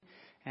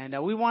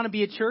And we want to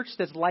be a church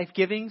that's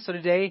life-giving. So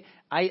today,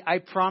 I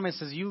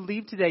promise, as you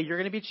leave today, you're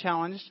going to be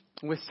challenged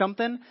with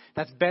something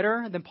that's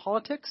better than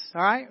politics.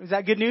 All right? Is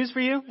that good news for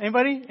you?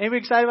 Anybody? Anybody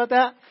excited about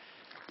that?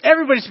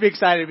 Everybody should be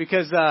excited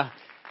because, the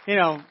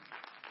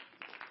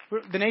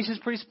nation's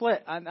pretty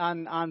split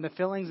on the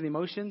feelings and the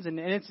emotions, and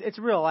it's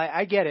real.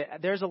 I get it.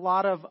 There's a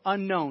lot of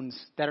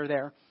unknowns that are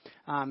there.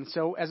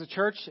 So as a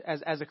church,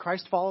 as a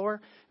Christ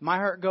follower, my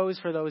heart goes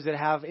for those that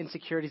have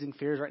insecurities and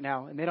fears right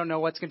now, and they don't know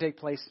what's going to take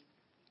place.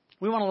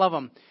 We want to love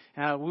them.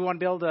 We want to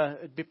be able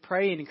to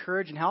pray and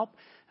encourage and help.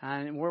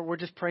 And we're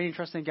just praying and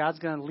trusting God's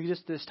going to lead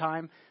us this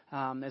time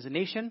as a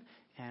nation.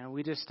 And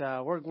we just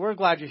we're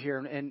glad you're here.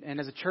 And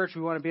as a church,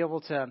 we want to be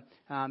able to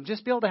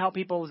just be able to help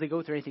people as they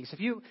go through anything. So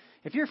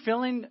if you're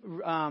feeling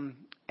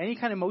any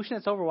kind of emotion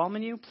that's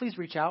overwhelming you, please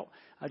reach out.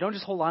 Don't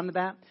just hold on to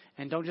that,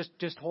 and don't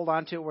just hold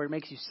on to it where it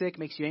makes you sick,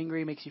 makes you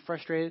angry, makes you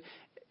frustrated.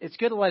 It's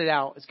good to let it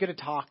out. It's good to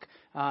talk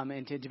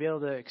and to be able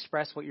to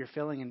express what you're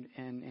feeling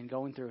and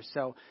going through.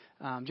 So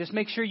just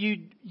make sure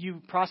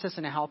you process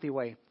in a healthy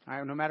way. All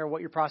right? No matter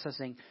what you're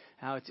processing.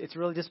 It's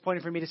really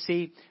disappointing for me to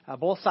see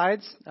both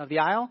sides of the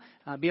aisle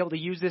be able to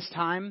use this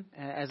time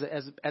as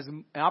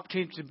an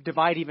opportunity to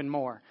divide even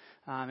more.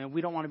 And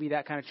we don't want to be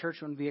that kind of church.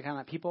 We want to be that kind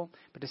of people.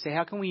 But to say,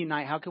 how can we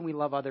unite? How can we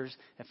love others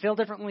that feel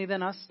differently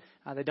than us?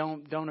 That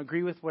don't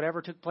agree with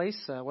whatever took place,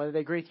 whether they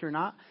agree with you or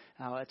not.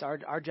 It's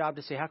our job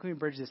to say, how can we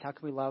bridge this? How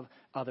can we love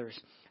others?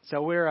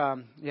 So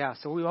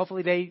we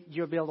hopefully today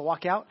you'll be able to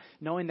walk out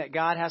knowing that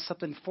God has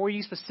something for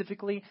you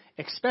specifically,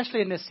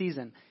 especially in this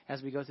season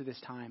as we go through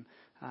this time.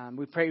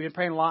 We've been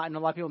praying a lot, and a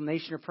lot of people in the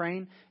nation are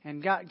praying.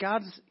 And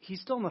He's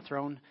still on the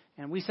throne.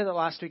 And we said that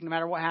last week, no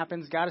matter what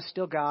happens, God is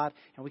still God,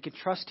 and we can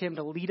trust Him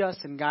to lead us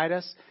and guide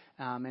us,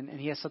 and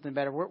He has something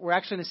better. We're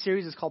actually in a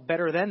series that's called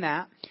Better Than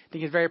That. I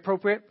think it's very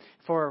appropriate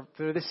for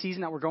this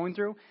season that we're going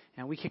through,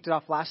 and we kicked it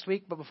off last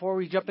week. But before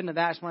we jump into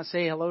that, I just want to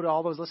say hello to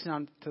all those listening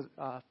on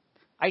to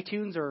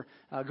iTunes or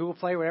Google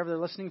Play, wherever they're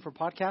listening for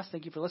podcasts.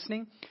 Thank you for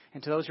listening.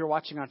 And to those who are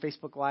watching on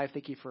Facebook Live,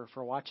 thank you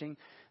for watching.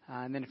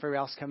 And then for everybody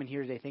else coming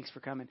here today, thanks for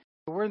coming.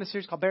 We're in the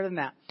series called Better Than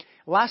That.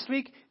 Last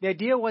week, the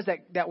idea was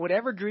that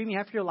whatever dream you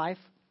have for your life,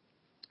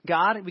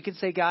 we could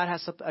say God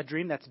has a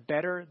dream that's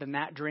better than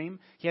that dream.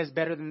 He has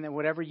better than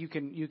whatever you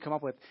come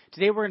up with.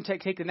 Today we're going to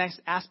take the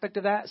next aspect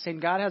of that, saying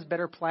God has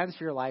better plans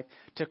for your life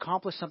to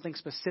accomplish something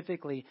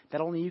specifically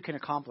that only you can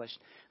accomplish.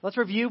 Let's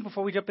review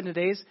before we jump into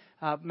today's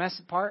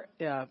part.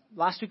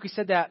 Last week we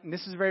said that, and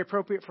this is very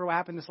appropriate for what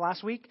happened this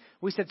last week.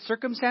 We said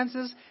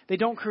circumstances, they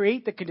don't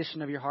create the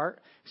condition of your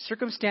heart.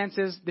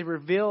 Circumstances, they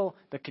reveal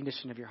the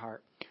condition of your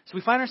heart. So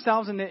we find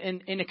ourselves in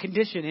a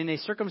condition, in a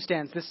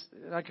circumstance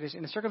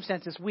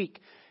this week.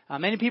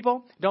 Many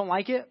people don't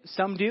like it.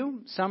 Some do.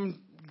 Some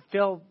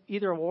feel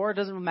either or. It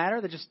doesn't matter.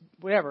 They're just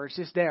whatever. It's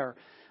just there.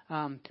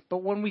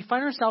 But when we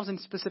find ourselves in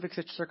specific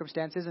such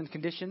circumstances and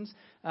conditions,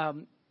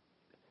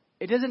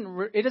 it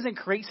doesn't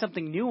create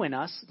something new in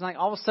us. It's like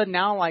all of a sudden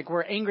now, like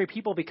we're angry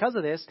people because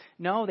of this.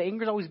 No, the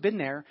anger's always been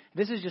there.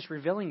 This is just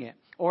revealing it.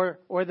 Or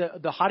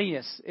the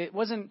haughtiness. It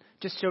wasn't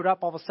just showed up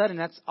all of a sudden.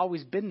 That's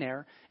always been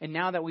there. And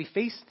now that we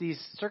face these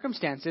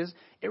circumstances,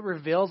 it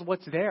reveals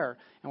what's there.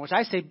 And which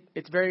I say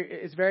it's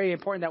very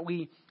important that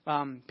we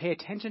pay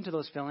attention to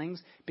those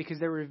feelings because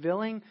they're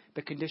revealing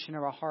the condition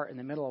of our heart in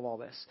the middle of all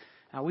this.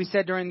 We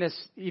said during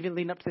this, even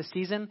leading up to this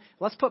season,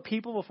 let's put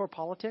people before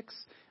politics.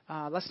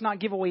 Let's not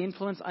give away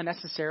influence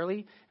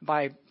unnecessarily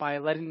by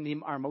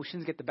letting our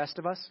emotions get the best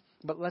of us.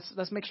 But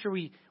let's make sure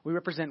we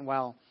represent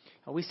well.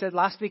 We said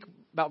last week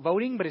about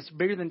voting, but it's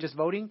bigger than just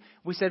voting.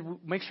 We said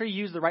make sure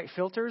you use the right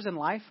filters in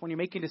life when you're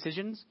making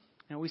decisions.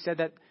 And we said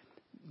that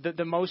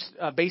the most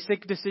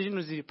basic decision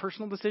was the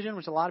personal decision,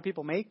 which a lot of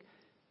people make.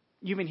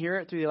 You even hear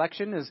it through the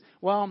election is,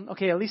 well,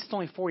 okay, at least it's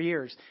only 4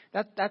 years.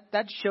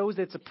 That shows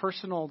that it's a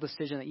personal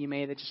decision that you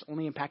made that's just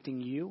only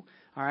impacting you.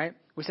 All right.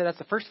 We said that's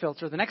the first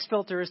filter. The next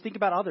filter is think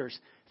about others.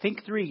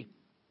 Think three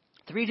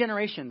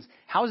generations.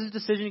 How is this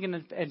decision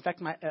going to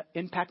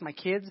impact my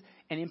kids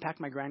and impact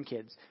my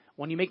grandkids?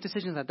 When you make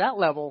decisions at that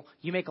level,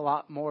 you make a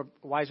lot more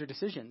wiser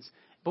decisions.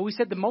 But we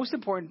said the most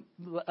important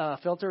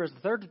filter is the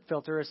third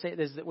filter,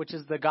 which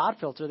is the God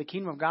filter. The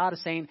kingdom of God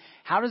is saying,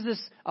 how does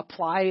this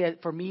apply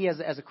for me as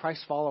a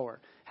Christ follower?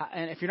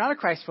 And if you're not a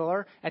Christ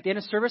follower, at the end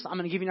of service, I'm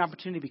going to give you an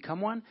opportunity to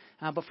become one.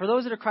 But for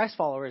those that are Christ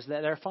followers,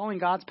 that are following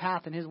God's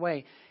path and His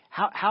way,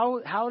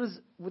 how does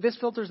this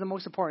filter is the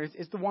most important?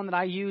 It's the one that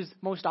I use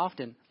most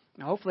often.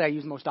 Now, hopefully I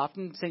use most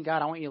often, saying,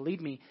 God, I want you to lead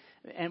me.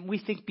 And we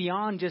think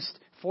beyond just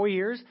 4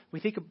 years. We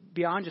think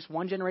beyond just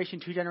 1 generation,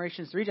 2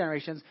 generations, 3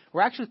 generations.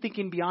 We're actually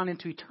thinking beyond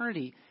into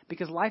eternity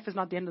because life is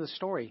not the end of the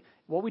story.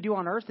 What we do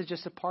on earth is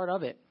just a part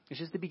of it. It's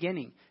just the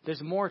beginning.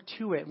 There's more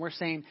to it. And we're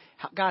saying,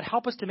 God,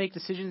 help us to make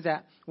decisions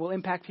that will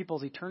impact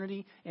people's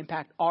eternity,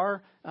 impact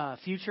our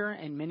future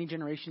and many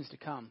generations to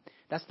come.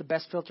 That's the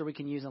best filter we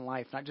can use in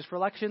life, not just for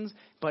elections,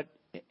 but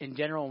in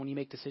general when you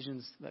make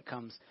decisions that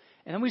comes.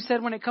 And then we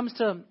said when it comes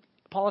to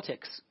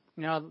politics,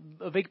 you know,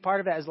 a big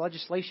part of that is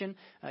legislation.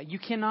 You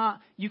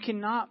cannot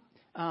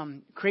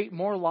create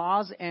more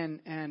laws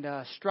and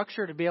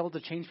structure to be able to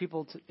change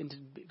people into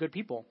good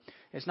people.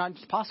 It's not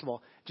just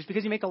possible. Just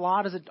because you make a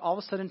law, does it all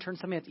of a sudden turn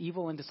something that's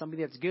evil into something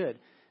that's good?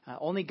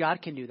 Only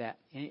God can do that.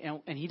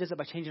 And He does it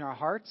by changing our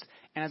hearts.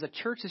 And as a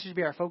church, this should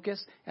be our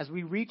focus. As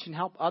we reach and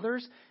help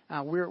others,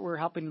 we're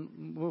helping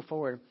move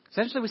forward.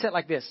 Essentially, we said it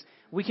like this.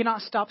 We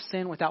cannot stop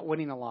sin without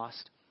winning the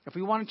lost. If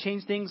we want to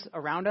change things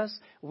around us,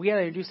 we got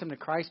to introduce them to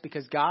Christ,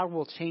 because God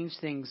will change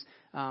things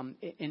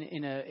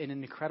in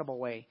an incredible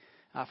way.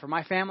 For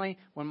my family,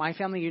 when my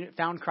family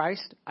found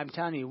Christ, I'm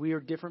telling you, we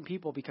are different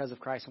people because of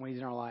Christ and what He's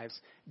in our lives.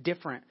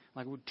 Different.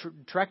 Like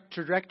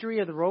trajectory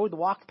of the road, the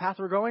walk, the path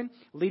we're going,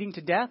 leading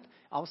to death,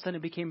 all of a sudden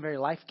it became very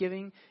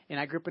life-giving. And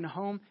I grew up in a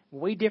home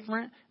way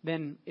different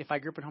than if I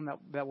grew up in a home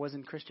that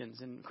wasn't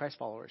Christians and Christ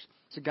followers.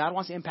 So God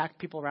wants to impact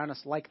people around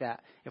us like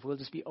that if we'll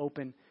just be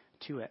open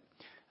to it.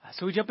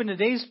 So we jump into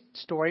today's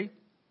story.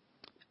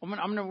 We're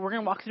going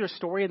to walk through a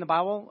story in the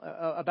Bible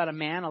about a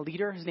man, a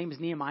leader. His name is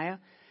Nehemiah.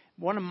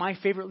 One of my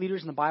favorite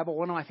leaders in the Bible,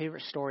 one of my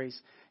favorite stories.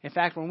 In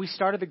fact, when we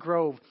started the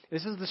Grove,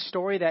 this is the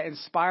story that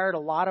inspired a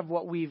lot of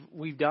what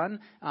we've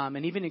done,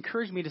 and even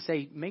encouraged me to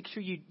say, make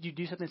sure you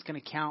do something that's going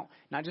to count,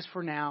 not just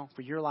for now,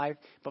 for your life,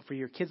 but for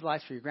your kids'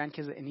 lives, for your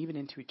grandkids, and even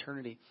into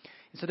eternity.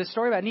 And so this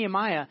story about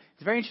Nehemiah,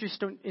 it's a very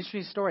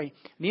interesting story.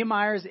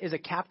 Nehemiah is a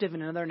captive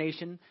in another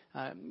nation.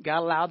 God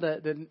allowed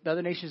the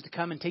other nations to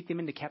come and take them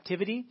into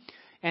captivity.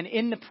 And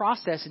in the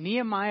process,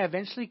 Nehemiah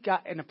eventually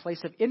got in a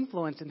place of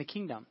influence in the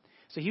kingdom.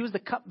 So he was the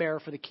cupbearer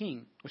for the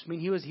king, which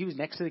means he was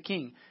next to the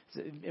king. It's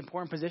an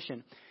important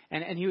position.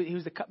 And he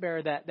was the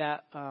cupbearer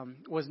that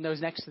was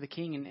next to the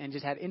king and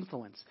just had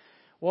influence.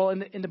 Well,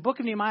 in the book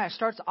of Nehemiah, it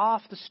starts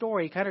off the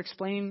story kind of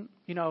explaining,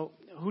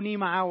 who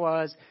Nehemiah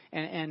was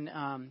and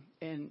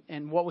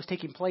what was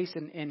taking place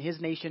in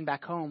his nation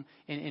back home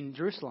in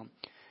Jerusalem.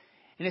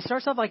 And it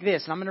starts off like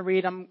this. And I'm going to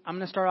read. I'm going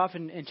to start off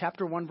in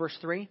chapter 1, verse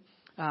 3.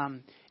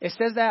 It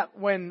says that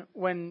when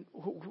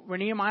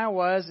Nehemiah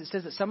was, it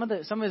says that some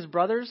of his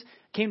brothers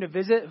came to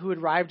visit who had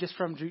arrived just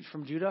from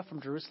Judah,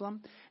 from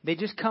Jerusalem. They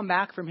just come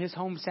back from his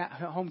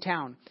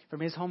hometown, from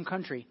his home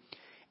country.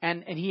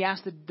 And he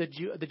asked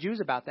the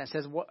Jews about that.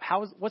 Says,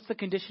 what's the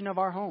condition of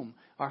our home,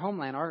 our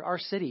homeland, our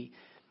city?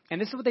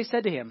 And this is what they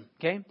said to him.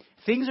 Okay,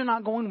 things are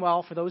not going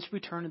well for those who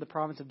return to the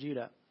province of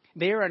Judah.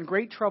 They are in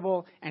great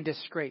trouble and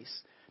disgrace.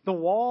 The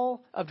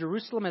wall of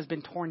Jerusalem has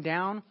been torn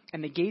down,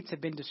 and the gates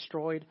have been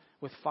destroyed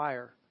with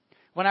fire.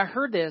 When I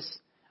heard this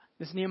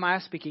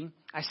Nehemiah speaking,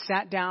 I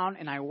sat down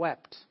and I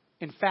wept.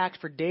 In fact,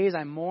 for days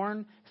I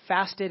mourned,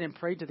 fasted, and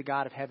prayed to the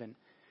God of heaven.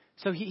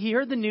 So he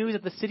heard the news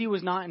that the city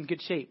was not in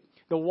good shape.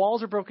 The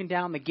walls were broken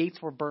down, the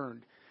gates were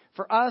burned.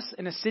 For us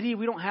in a city,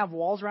 we don't have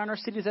walls around our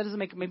cities. That doesn't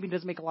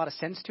make a lot of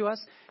sense to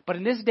us. But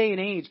in this day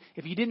and age,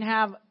 if you didn't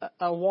have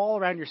a wall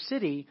around your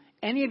city,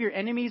 any of your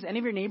enemies, any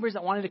of your neighbors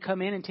that wanted to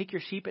come in and take your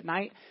sheep at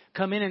night,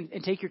 come in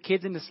and take your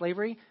kids into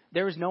slavery,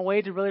 there was no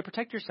way to really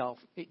protect yourself.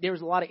 There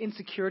was a lot of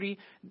insecurity.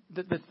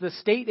 The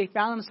state they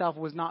found themselves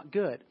was not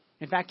good.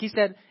 In fact, he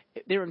said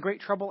they were in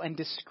great trouble and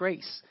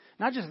disgrace.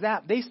 Not just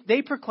that,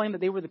 they proclaimed that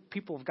they were the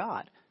people of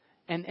God.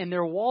 And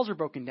their walls are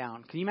broken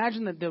down. Can you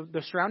imagine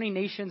the surrounding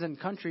nations and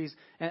countries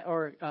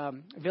or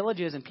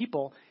villages and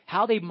people,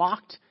 how they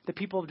mocked the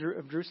people of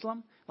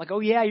Jerusalem? Like, oh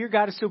yeah, your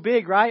God is so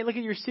big, right? Look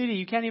at your city.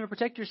 You can't even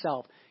protect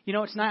yourself.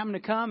 Tonight I'm going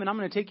to come and I'm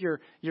going to take your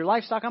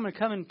livestock. I'm going to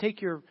come and take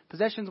your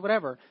possessions,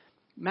 whatever.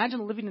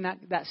 Imagine living in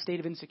that state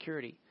of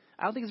insecurity.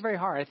 I don't think it's very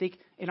hard. I think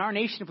in our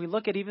nation, if we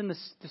look at even the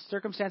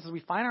circumstances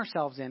we find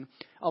ourselves in,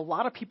 a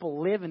lot of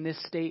people live in this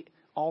state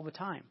all the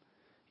time.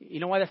 You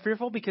know why they're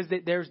fearful? Because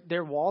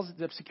their walls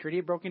of security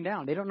are broken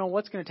down. They don't know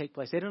what's going to take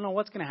place. They don't know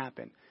what's going to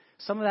happen.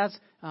 Some of that's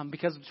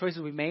because of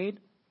choices we've made.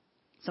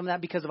 Some of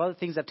that because of other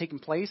things that have taken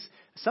place.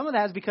 Some of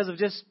that is because of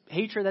just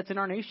hatred that's in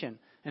our nation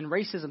and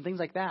racism, things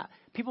like that.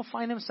 People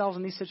find themselves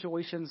in these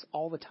situations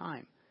all the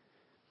time.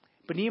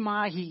 But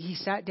Nehemiah, he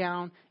sat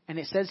down, and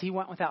it says he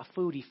went without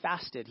food. He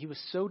fasted. He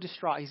was so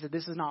distraught. He said,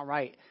 "This is not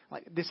right.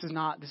 Like this is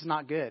not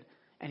good."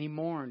 And he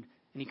mourned,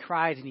 and he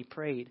cried, and he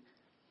prayed.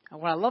 And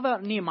what I love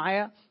about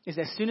Nehemiah is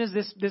as soon as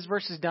this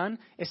verse is done,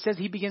 it says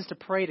he begins to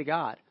pray to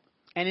God.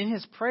 And in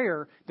his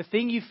prayer, the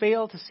thing you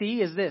fail to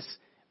see is this.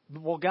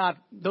 Well, God,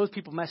 those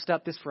people messed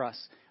up this for us.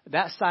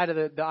 That side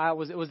of the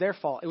aisle it was their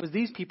fault. It was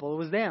these people. It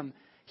was them.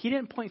 He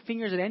didn't point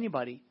fingers at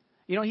anybody.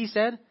 You know what he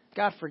said?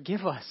 God,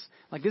 forgive us.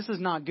 Like, this is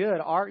not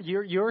good.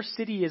 Your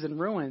city is in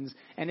ruins,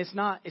 and it's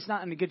not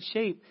in a good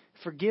shape.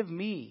 Forgive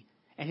me.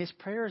 And his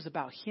prayer is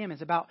about him.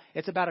 It's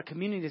about a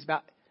community. It's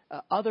about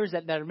others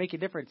that are making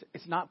a difference.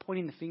 It's not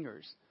pointing the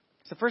fingers.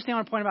 So the first thing I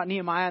want to point about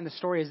Nehemiah in the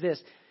story is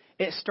this.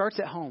 It starts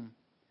at home.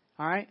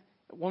 All right?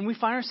 When we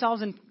find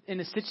ourselves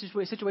in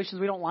situations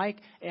we don't like,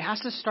 it has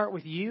to start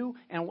with you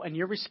and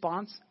your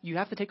response. You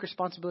have to take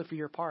responsibility for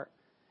your part.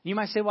 You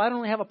might say, well, I don't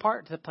really have a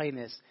part to play in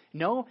this.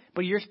 No,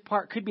 but your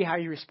part could be how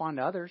you respond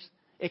to others.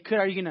 It could.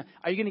 Are you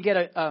gonna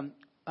get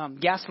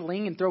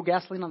gasoline and throw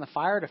gasoline on the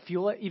fire to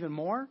fuel it even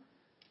more?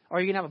 Or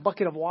are you gonna have a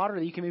bucket of water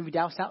that you can maybe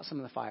douse out some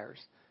of the fires?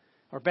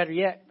 Or better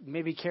yet,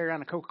 maybe carry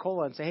around a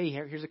Coca-Cola and say, hey,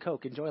 here's a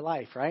Coke. Enjoy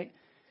life, right?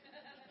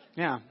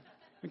 Yeah.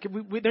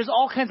 Okay, there's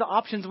all kinds of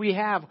options we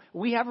have.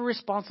 We have a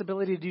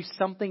responsibility to do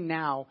something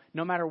now,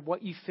 no matter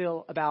what you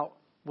feel about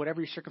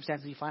whatever your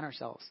circumstances you find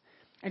ourselves.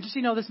 And just,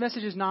 this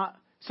message is not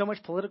so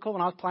much political.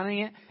 When I was planning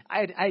it,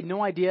 I had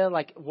no idea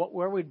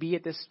where we'd be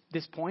at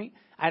this point.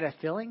 I had a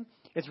feeling.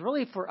 It's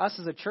really for us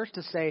as a church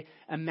to say,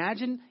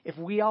 imagine if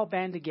we all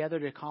band together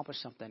to accomplish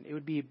something. It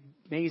would be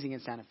amazing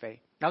in Santa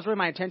Fe. That was really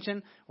my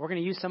intention. We're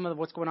going to use some of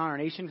what's going on in our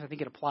nation because I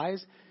think it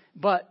applies.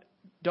 But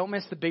don't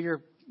miss the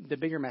bigger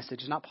message.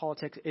 It's not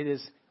politics. It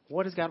is,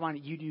 what does God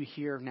want you to do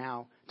here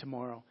now,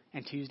 tomorrow,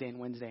 and Tuesday and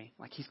Wednesday?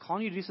 Like, he's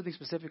calling you to do something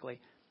specifically.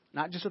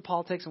 Not just with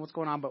politics and what's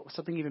going on, but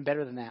something even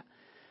better than that.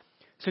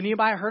 So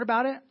Nehemiah heard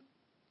about it.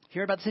 He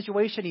heard about the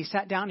situation. He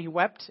sat down, he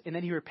wept, and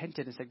then he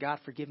repented and said, God,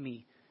 forgive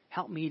me.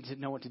 Help me to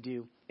know what to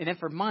do. And then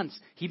for months,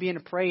 he began to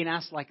pray and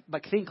ask,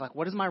 think,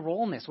 what is my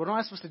role in this? What am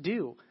I supposed to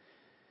do?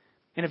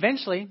 And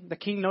eventually, the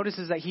king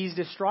notices that he's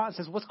distraught and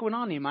says, what's going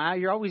on, Nehemiah?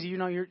 You're always,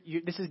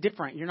 this is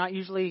different. You're not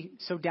usually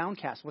so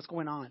downcast. What's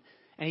going on?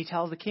 And he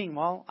tells the king,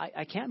 well,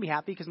 I can't be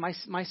happy because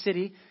my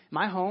city,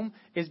 my home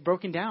is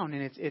broken down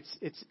and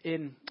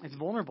it's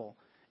vulnerable.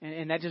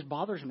 And that just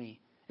bothers me.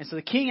 And so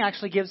the king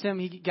actually gives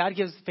him, God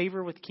gives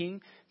favor with the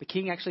king. The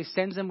king actually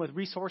sends him with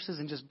resources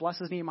and just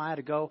blesses Nehemiah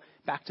to go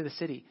back to the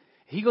city.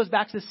 He goes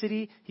back to the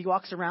city. He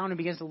walks around and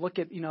begins to look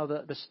at,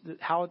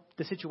 how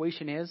the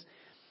situation is.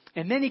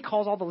 And then he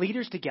calls all the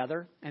leaders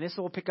together. And this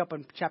will pick up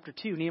in chapter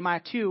 2,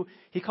 Nehemiah 2.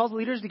 He calls the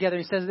leaders together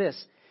and he says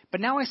this,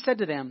 but now I said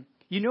to them,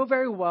 you know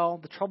very well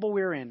the trouble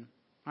we're in.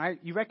 All right?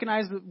 You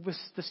recognize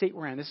the state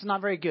we're in. This is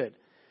not very good.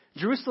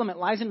 Jerusalem, it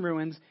lies in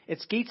ruins.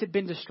 Its gates have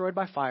been destroyed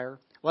by fire.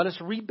 Let us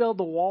rebuild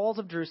the walls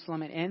of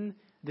Jerusalem and end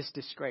this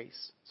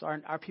disgrace. So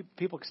our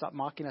people can stop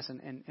mocking us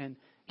and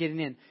getting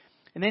in.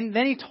 And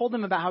then he told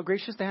them about how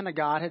gracious the hand of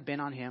God had been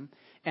on him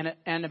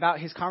and about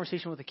his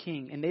conversation with the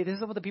king. And this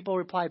is what the people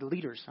replied, the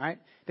leaders, right?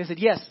 They said,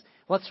 yes,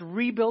 let's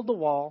rebuild the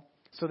wall.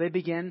 So they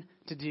begin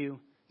to do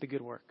the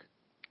good work.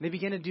 They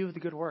begin to do the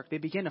good work. They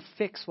begin to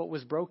fix what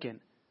was broken.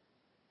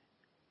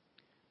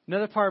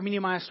 Another part of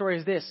Nehemiah's story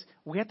is this.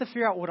 We have to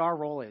figure out what our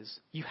role is.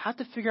 You have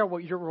to figure out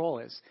what your role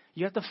is.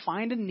 You have to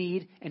find a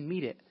need and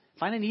meet it.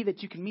 Find a need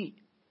that you can meet.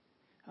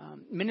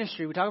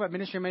 Ministry. We talk about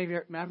ministry.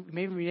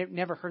 Maybe you've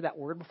never heard that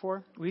word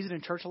before. We use it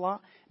in church a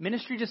lot.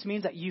 Ministry just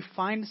means that you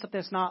find something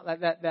that's not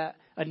that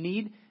a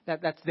need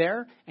that's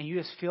there, and you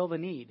just feel the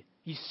need.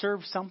 You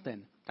serve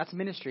something. That's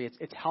ministry.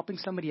 It's helping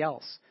somebody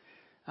else.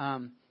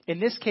 In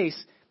this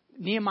case,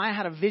 Nehemiah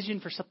had a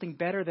vision for something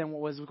better than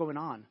what was going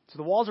on. So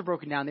the walls are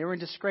broken down. They were in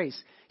disgrace.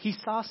 He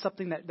saw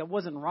something that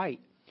wasn't right.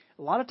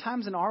 A lot of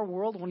times in our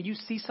world, when you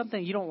see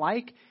something you don't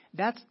like,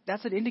 that's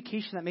an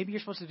indication that maybe you're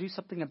supposed to do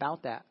something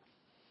about that.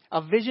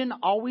 A vision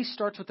always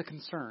starts with a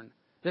concern.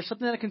 There's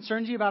something that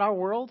concerns you about our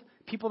world,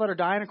 people that are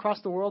dying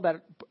across the world,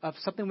 of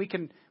something we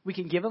can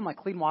give them, like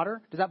clean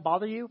water. Does that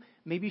bother you?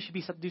 Maybe you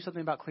should do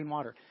something about clean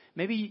water.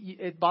 Maybe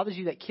it bothers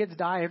you that kids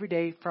die every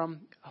day from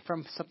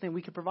something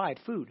we could provide,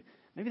 food.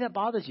 Maybe that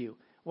bothers you.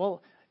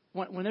 Well,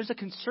 when there's a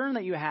concern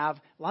that you have,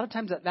 a lot of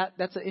times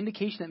that's an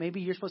indication that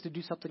maybe you're supposed to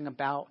do something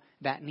about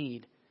that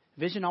need.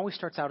 Vision always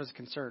starts out as a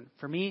concern.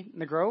 For me, in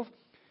the Grove,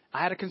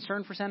 I had a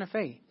concern for Santa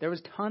Fe. There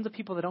was tons of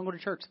people that don't go to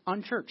church,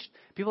 unchurched,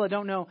 people that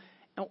don't know.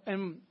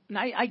 And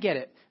I get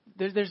it.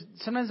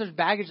 Sometimes there's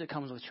baggage that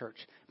comes with church.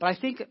 But I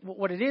think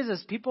what it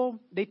is people,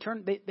 they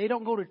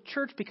don't go to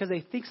church because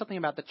they think something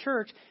about the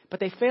church, but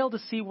they fail to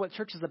see what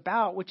church is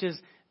about, which is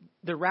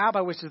the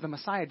rabbi, which is the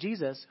Messiah,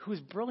 Jesus, who's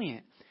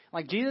brilliant.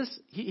 Like Jesus,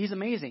 he's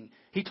amazing.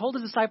 He told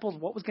his disciples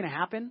what was going to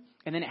happen,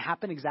 and then it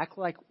happened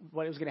exactly like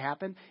what was going to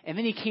happen. And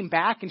then he came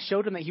back and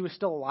showed them that he was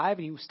still alive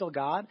and he was still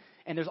God.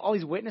 And there's all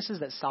these witnesses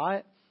that saw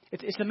it.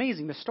 It's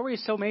amazing. The story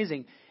is so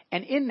amazing.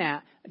 And in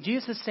that,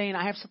 Jesus is saying,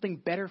 I have something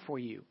better for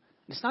you.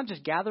 It's not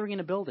just gathering in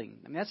a building.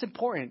 I mean, that's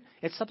important.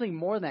 It's something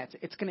more than that.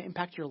 It's going to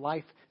impact your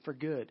life for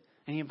good.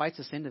 And he invites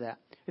us into that.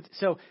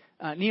 So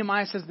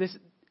Nehemiah says this,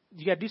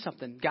 you got to do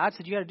something. God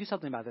said, you got to do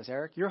something about this,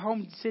 Eric. Your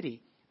home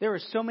city. There are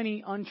so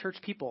many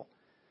unchurched people.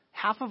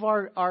 Half of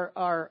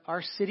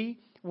our city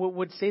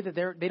would say that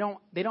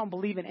they don't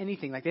believe in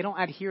anything. Like they don't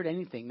adhere to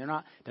anything. They're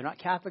not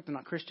Catholic. They're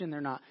not Christian.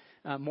 They're not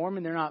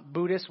Mormon. They're not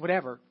Buddhist.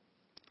 Whatever.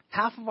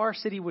 Half of our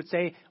city would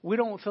say we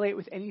don't affiliate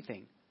with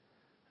anything.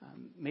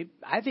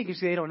 I think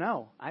it's they don't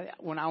know.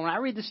 When I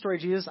read the story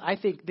of Jesus, I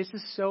think this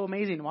is so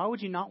amazing. Why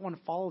would you not want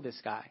to follow this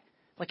guy?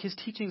 Like his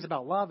teachings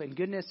about love and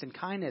goodness and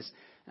kindness.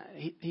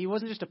 He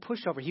wasn't just a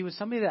pushover. He was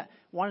somebody that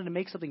wanted to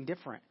make something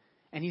different.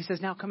 And he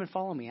says, now come and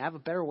follow me. I have a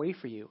better way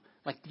for you.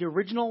 Like the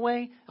original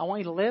way I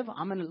want you to live,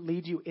 I'm going to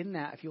lead you in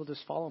that if you'll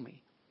just follow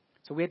me.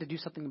 So we had to do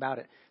something about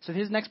it. So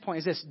his next point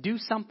is this. Do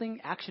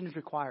something. Action is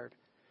required.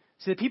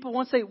 So the people,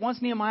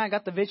 once Nehemiah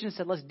got the vision and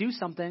said, let's do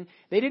something,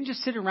 they didn't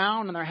just sit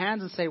around on their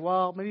hands and say,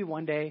 well, maybe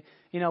one day,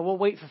 we'll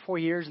wait for 4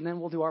 years and then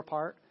we'll do our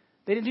part.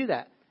 They didn't do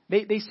that.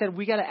 They said,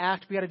 we got to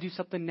act. We got to do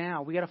something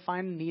now. We got to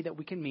find a need that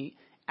we can meet.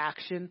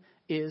 Action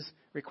is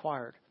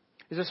required.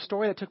 There's a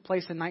story that took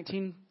place in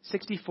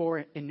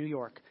 1964 in New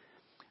York.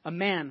 A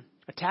man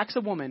attacks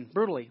a woman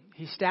brutally.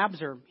 He stabs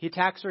her. He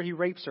attacks her. He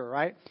rapes her,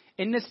 right?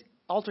 In this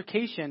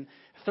altercation,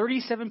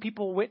 37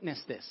 people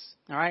witnessed this.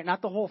 All right,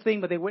 not the whole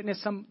thing, but they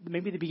witnessed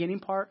maybe the beginning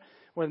part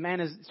where the man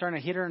is starting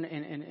to hit her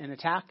and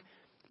attack.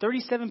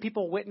 37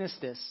 people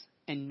witnessed this,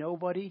 and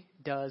nobody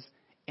does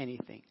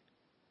anything.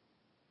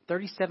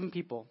 37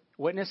 people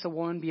witness a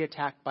woman be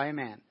attacked by a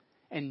man,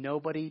 and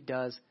nobody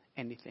does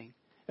anything.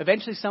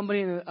 Eventually,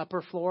 somebody in the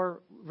upper floor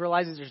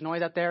realizes there's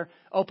noise out there,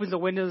 opens the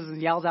windows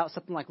and yells out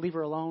something like, "Leave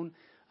her alone,"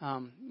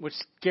 which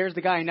scares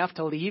the guy enough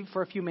to leave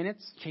for a few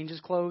minutes, change his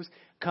clothes,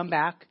 come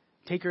back,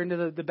 take her into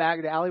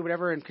the alley,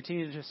 whatever, and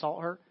continue to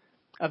assault her.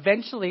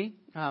 Eventually,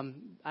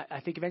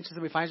 I think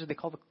somebody finds her. They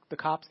call the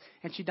cops,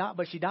 and she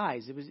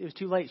dies. It was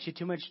too late. She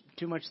had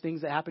too much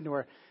things that happened to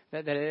her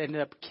that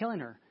ended up killing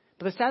her.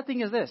 But the sad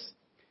thing is this: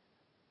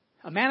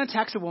 a man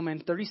attacks a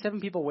woman.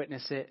 37 people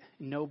witness it.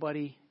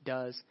 Nobody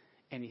does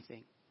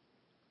anything.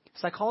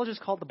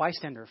 Psychologists call it the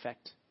bystander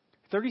effect.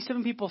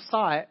 37 people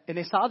saw it, and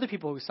they saw other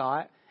people who saw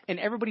it, and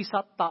everybody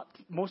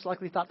most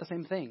likely thought the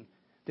same thing.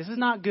 This is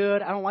not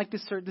good. I don't like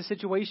this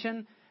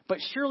situation, but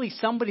surely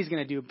somebody's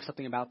going to do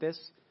something about this.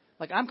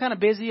 Like, I'm kind of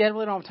busy. I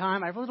really don't have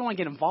time. I really don't want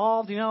to get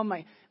involved.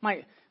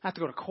 Might have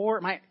to go to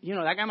court. That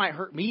guy might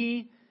hurt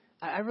me.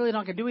 I really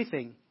don't going to do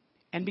anything.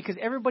 And because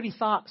everybody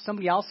thought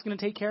somebody else was going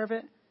to take care of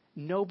it,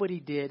 nobody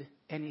did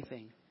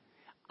anything.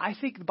 I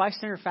think the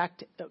bystander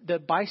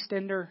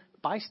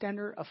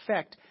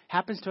effect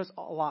happens to us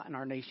a lot in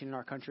our nation, in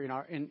our country,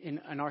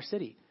 in our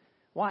city.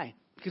 Why?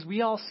 Because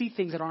we all see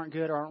things that aren't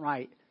good or aren't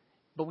right,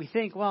 but we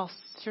think, well,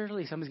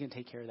 surely somebody's going to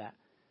take care of that.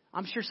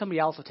 I'm sure somebody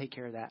else will take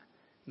care of that.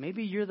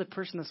 Maybe you're the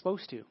person that's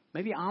supposed to.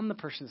 Maybe I'm the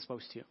person that's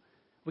supposed to.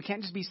 We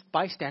can't just be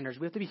bystanders.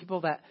 We have to be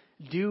people that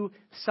do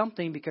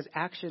something because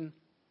action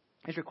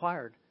is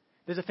required.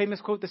 There's a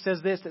famous quote that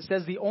says this, that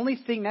says, "The only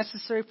thing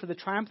necessary for the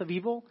triumph of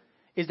evil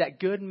is that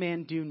good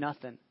men do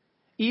nothing."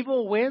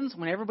 Evil wins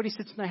when everybody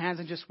sits in their hands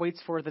and just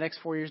waits for the next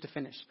 4 years to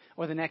finish,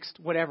 or the next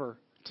whatever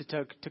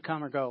to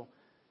come or go.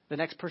 The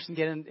next person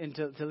get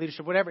into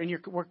leadership, whatever, in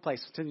your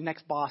workplace, to the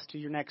next boss, to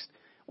your next,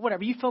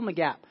 whatever. You fill in the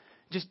gap.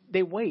 Just,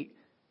 they wait.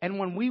 And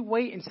when we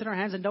wait and sit in our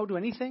hands and don't do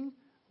anything,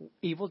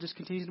 evil just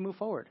continues to move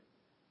forward.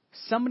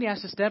 Somebody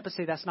has to step up and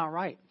say, that's not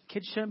right.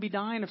 Kids shouldn't be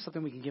dying of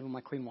something we can give them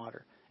like clean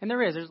water. And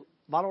there's a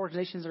lot of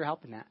organizations that are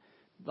helping that.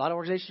 A lot of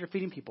organizations are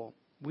feeding people.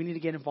 We need to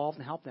get involved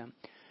and help them.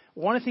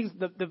 One of the things,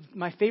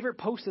 my favorite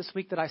post this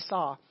week that I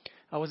saw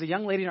was a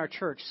young lady in our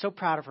church. So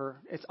proud of her.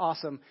 It's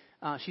awesome.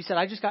 She said,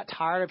 "I just got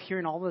tired of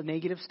hearing all the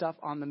negative stuff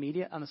on the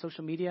media, on the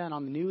social media and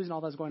on the news and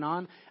all that's going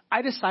on.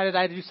 I decided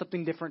I had to do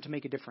something different to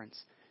make a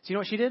difference." So you know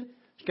what she did?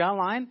 She got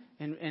online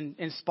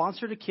and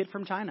sponsored a kid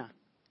from China.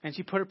 And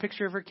she put a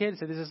picture of her kid and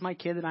said, "This is my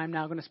kid that I'm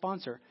now going to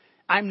sponsor.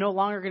 I'm no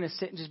longer going to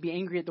sit and just be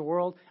angry at the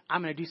world.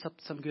 I'm going to do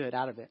some good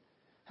out of it."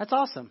 That's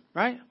awesome,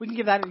 right? We can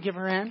give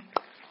her a hand.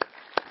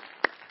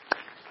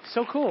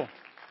 So cool.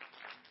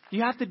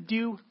 You have to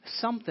do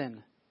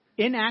something.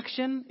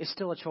 Inaction is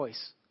still a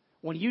choice.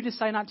 When you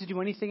decide not to do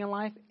anything in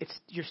life,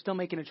 you're still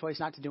making a choice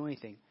not to do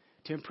anything.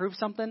 To improve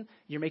something,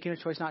 you're making a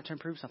choice not to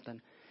improve something.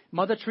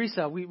 Mother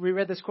Teresa, we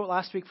read this quote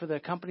last week for the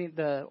company,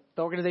 the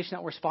organization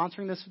that we're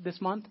sponsoring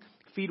this month,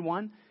 Feed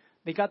One.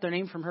 They got their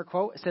name from her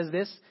quote. It says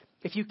this: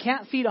 "If you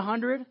can't feed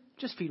 100,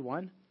 just feed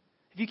one.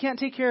 If you can't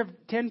take care of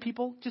 10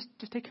 people, just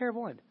take care of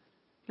one."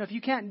 If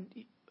you can't,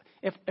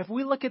 if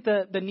we look at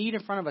the need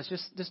in front of us,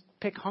 just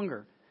pick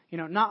hunger.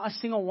 Not a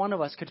single one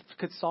of us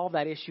could solve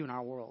that issue in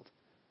our world.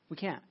 We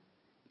can't.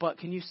 But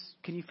can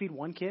you feed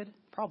one kid?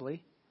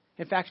 Probably.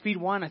 In fact, Feed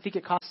One, I think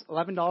it costs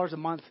 $11 a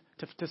month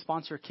to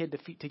sponsor a kid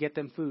to get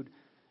them food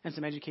and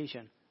some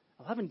education.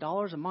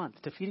 $11 a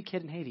month to feed a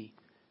kid in Haiti.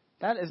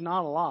 That is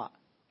not a lot.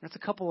 That's a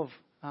couple of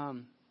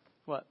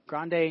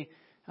grande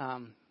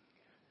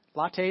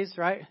lattes,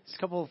 right? It's a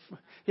couple of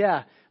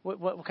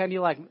What kind do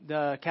you like?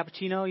 The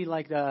cappuccino? You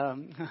like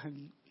the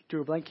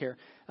drew a blank here.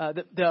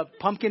 The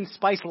pumpkin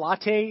spice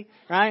latte,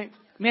 right?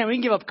 Man, we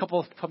can give up a couple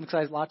of pumpkin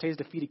spice lattes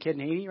to feed a kid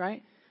in Haiti,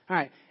 right? All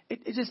right.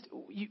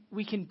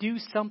 We can do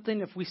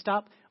something if we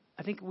stop.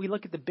 I think we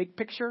look at the big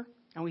picture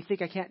and we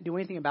think I can't do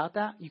anything about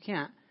that. You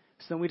can't.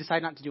 So then we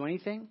decide not to do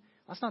anything.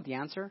 That's not the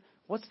answer.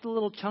 What's the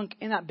little chunk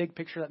in that big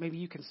picture that maybe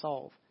you can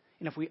solve?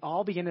 And if we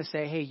all begin to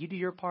say, hey, you do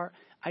your part,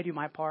 I do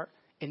my part.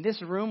 In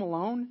this room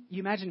alone, you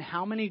imagine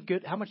how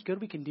much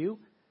good we can do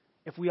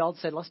if we all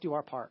said, let's do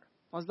our part.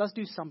 Let's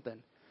do something.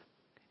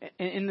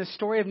 In the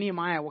story of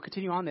Nehemiah, we'll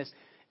continue on this.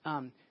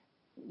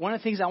 One of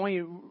the things I want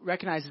you to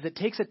recognize is it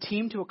takes a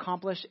team to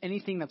accomplish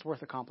anything that's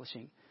worth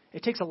accomplishing.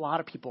 It takes a lot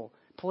of people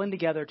pulling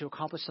together to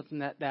accomplish something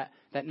that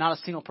not a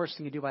single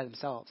person can do by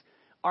themselves.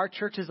 Our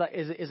church is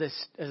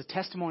a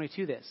testimony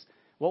to this.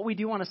 What we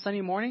do on a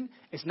Sunday morning,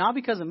 it's not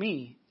because of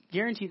me.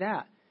 Guarantee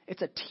that.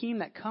 It's a team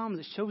that comes,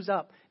 that shows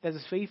up, that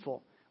is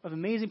faithful. We have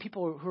amazing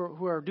people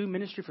who are doing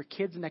ministry for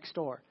kids next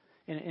door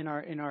in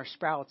our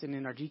Sprouts and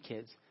in our G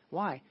Kids.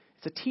 Why?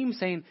 It's a team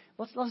saying,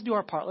 let's do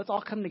our part. Let's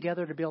all come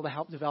together to be able to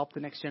help develop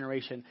the next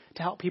generation,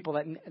 to help people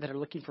that are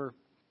looking for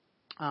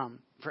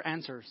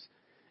answers.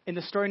 In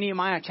the story of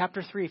Nehemiah,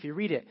 chapter 3, if you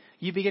read it,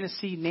 you begin to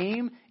see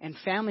name and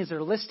families that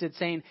are listed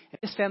saying,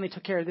 this family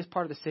took care of this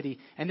part of the city,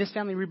 and this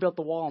family rebuilt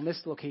the wall in this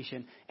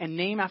location, and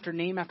name after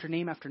name after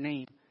name after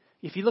name.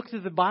 If you look through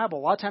the Bible,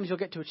 a lot of times you'll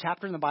get to a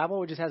chapter in the Bible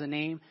which just has a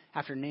name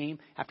after name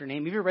after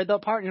name. Have you ever read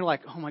that part? And you're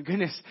like, oh my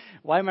goodness,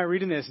 why am I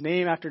reading this?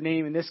 Name after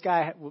name. And this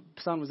guy,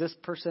 son was this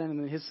person, and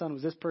then his son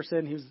was this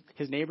person.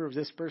 His neighbor was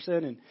this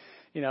person,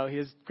 and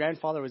his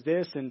grandfather was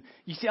this. And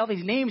you see all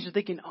these names, you're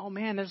thinking, oh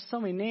man, there's so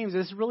many names.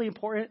 Is this really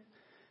important?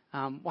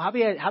 Well, how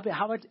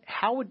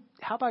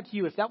about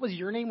you? If that was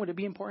your name, would it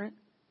be important?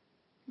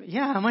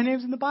 Yeah, my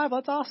name's in the Bible.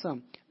 That's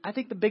awesome. I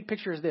think the big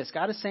picture is this.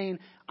 God is saying,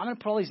 I'm going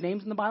to put all these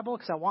names in the Bible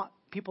because I want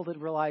people to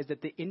realize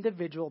that the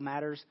individual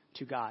matters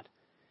to God.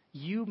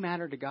 You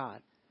matter to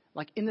God.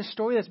 Like in the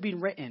story that's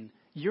being written,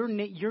 your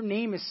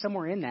name is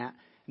somewhere in that.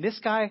 And this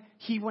guy,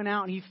 he went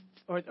out and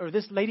or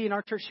this lady in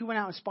our church, she went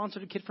out and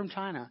sponsored a kid from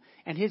China.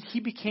 And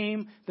he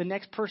became the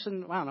next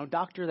person, I don't know,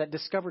 doctor that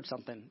discovered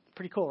something.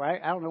 Pretty cool, right?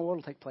 I don't know what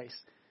will take place.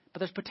 But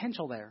there's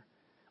potential there.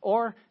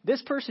 Or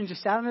this person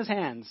just sat on his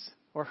hands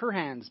or her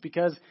hands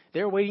because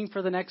they're waiting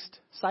for the next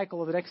cycle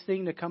or the next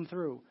thing to come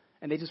through.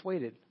 And they just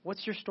waited.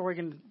 What's your story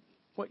going to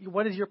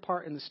what is your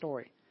part in the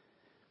story?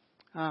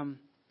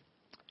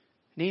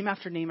 Name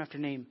after name after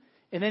name.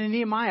 And then in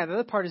Nehemiah, the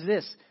other part is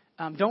this.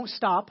 Don't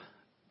stop.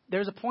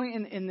 There's a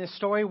point in this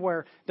story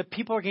where the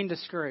people are getting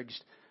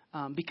discouraged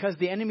because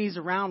the enemies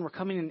around were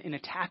coming and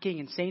attacking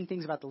and saying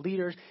things about the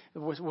leaders,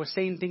 were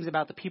saying things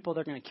about the people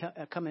that are going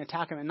to come and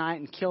attack them at night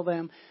and kill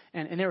them.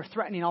 And they were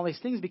threatening all these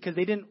things because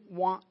they didn't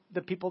want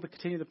the people to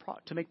continue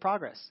to make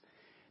progress.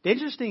 The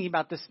interesting thing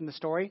about this in the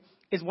story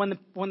is when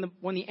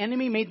the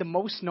enemy made the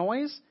most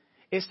noise,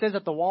 it says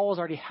that the wall was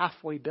already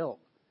halfway built.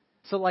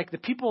 So like the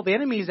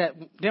enemies that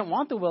didn't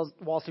want the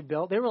walls to be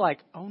built, they were like,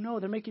 oh no,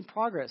 they're making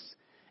progress.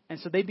 And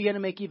so they began to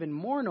make even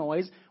more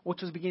noise,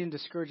 which was beginning to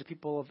discourage the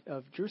people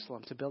of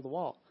Jerusalem to build the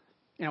wall.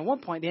 And at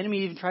one point, the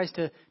enemy even tries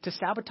to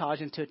sabotage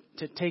and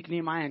to take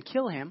Nehemiah and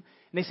kill him.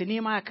 And they say,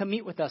 Nehemiah, come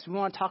meet with us. We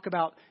want to talk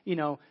about,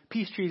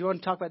 peace trees. We want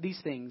to talk about these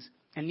things.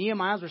 And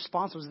Nehemiah's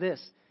response was this: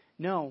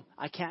 no,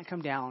 I can't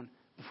come down.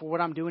 For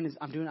what I'm doing is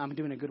I'm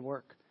doing a good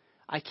work.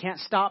 I can't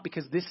stop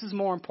because this is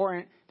more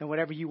important than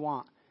whatever you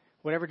want,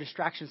 whatever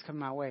distractions come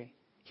my way.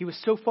 He was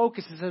so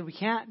focused and said, we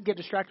can't get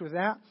distracted with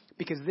that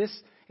because this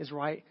is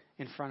right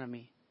in front of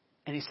me.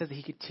 And he said that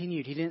he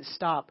continued. He didn't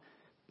stop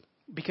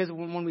because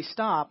when we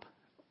stop,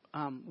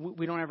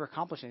 we don't ever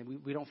accomplish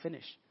anything. We don't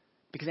finish.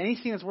 Because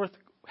anything that's worth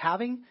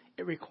having,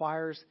 it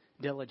requires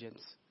diligence.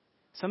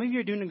 Some of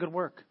you are doing a good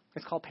work.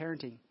 It's called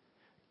parenting.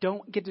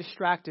 Don't get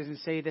distracted and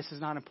say this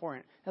is not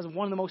important. That's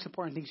one of the most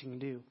important things you can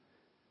do.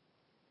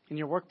 In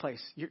your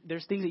workplace,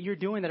 there's things that you're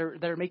doing that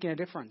are making a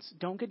difference.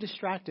 Don't get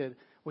distracted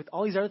with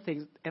all these other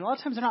things. And a lot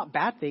of times they're not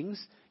bad things.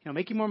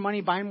 Making more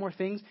money, buying more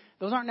things.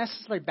 Those aren't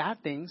necessarily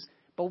bad things,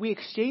 but we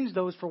exchange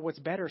those for what's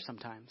better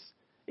sometimes,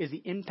 is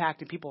the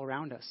impact of people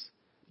around us.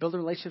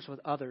 Building relationships with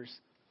others.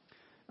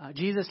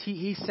 Jesus,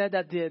 he said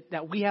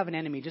that we have an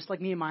enemy, just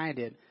like Nehemiah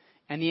did.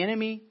 And the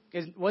enemy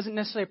wasn't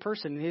necessarily a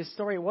person. In his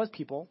story, it was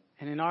people.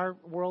 And in our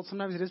world,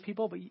 sometimes it is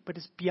people, but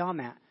it's beyond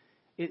that.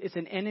 It's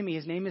an enemy.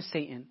 His name is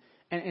Satan.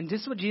 And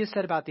this is what Jesus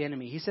said about the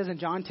enemy. He says in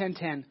John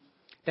 10:10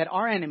 that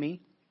our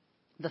enemy,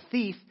 the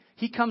thief,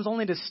 he comes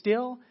only to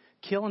steal,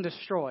 kill, and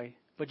destroy.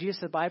 But Jesus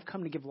said, but I've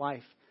come to give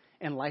life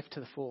and life to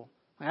the full.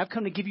 I've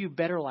come to give you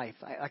better life.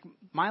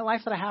 My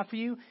life that I have for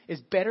you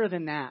is better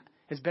than that.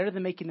 It's better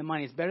than making the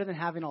money. It's better than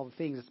having all the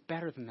things. It's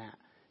better than that.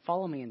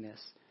 Follow me in this.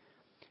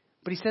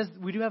 But he says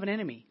we do have an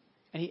enemy.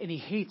 And he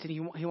hates and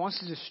he wants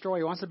to destroy.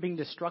 He wants to bring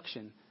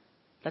destruction.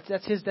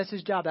 That's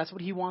his job. That's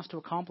what he wants to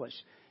accomplish.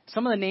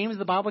 Some of the names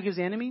the Bible gives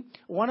the enemy,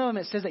 one of them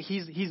it says that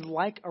he's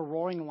like a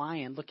roaring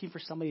lion looking for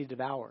somebody to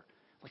devour.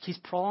 Like he's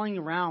prowling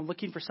around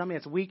looking for somebody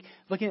that's weak,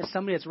 looking at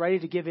somebody that's ready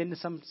to give in to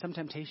some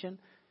temptation.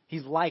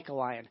 He's like a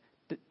lion.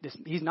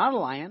 He's not a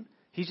lion.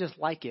 He's just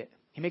like it.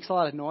 He makes a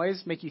lot of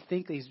noise, make you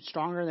think that he's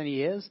stronger than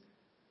he is,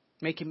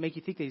 make you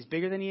think that he's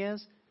bigger than he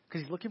is,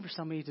 because he's looking for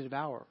somebody to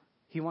devour.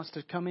 He wants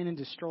to come in and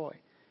destroy.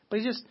 But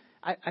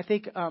I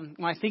think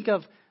when I think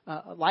of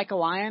like a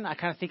lion, I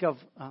kind of think of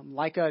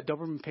like a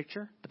Doberman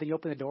picture, but then you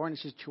open the door and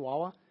it's just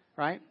Chihuahua,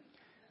 right?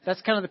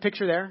 That's kind of the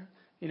picture there.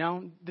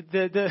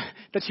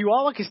 The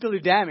Chihuahua can still do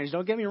damage.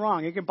 Don't get me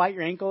wrong. It can bite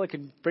your ankle. It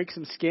can break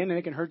some skin and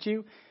it can hurt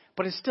you,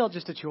 but it's still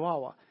just a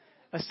Chihuahua.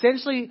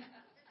 Essentially,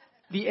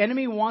 the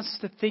enemy wants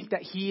to think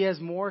that he has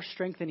more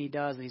strength than he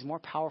does, and he's more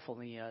powerful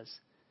than he is.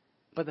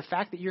 But the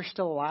fact that you're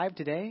still alive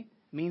today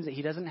means that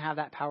he doesn't have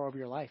that power over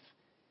your life.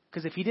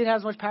 Because if he did have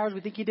as much power as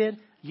we think he did,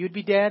 you'd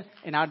be dead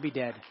and I'd be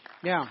dead.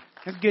 Yeah,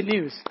 that's good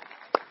news.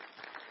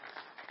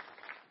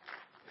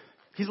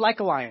 He's like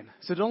a lion.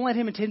 So don't let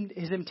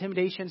his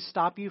intimidation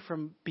stop you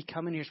from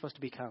becoming who you're supposed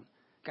to become.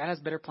 God has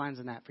better plans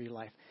than that for your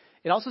life.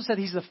 It also said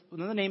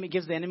another name it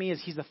gives the enemy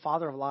is he's the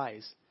father of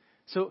lies.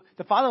 So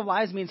the father of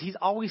lies means he's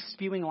always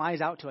spewing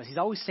lies out to us. He's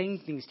always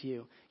saying things to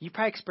you. You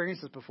probably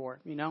experienced this before,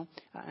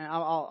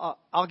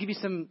 I'll give you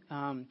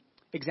some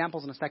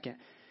examples in a second.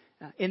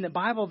 In the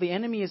Bible, the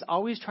enemy is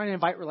always trying to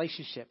invite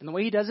relationship. And the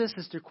way he does this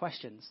is through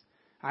questions.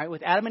 All right,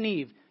 with Adam and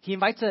Eve, he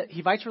invites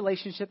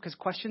relationship because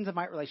questions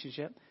invite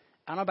relationship.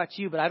 I don't know about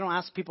you, but I don't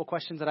ask people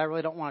questions that I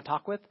really don't want to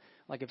talk with.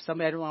 Like if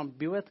somebody I don't want to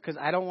be with, because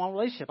I don't want a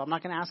relationship. I'm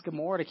not going to ask them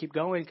more to keep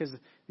going because then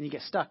you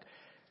get stuck.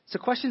 So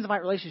questions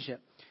invite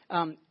relationship.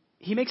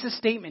 He makes a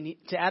statement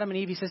to Adam and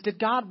Eve. He says, did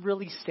God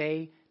really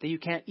say that you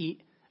can't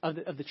eat of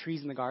the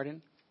trees in the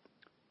garden?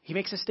 He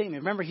makes a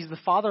statement. Remember, he's the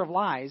father of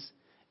lies,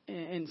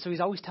 and so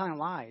he's always telling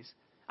lies.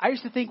 I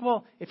used to think,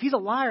 well, if he's a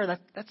liar,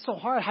 that's so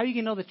hard. How are you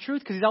going to know the truth?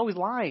 Because he's always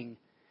lying.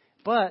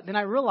 But then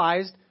I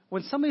realized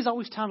when somebody's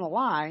always telling a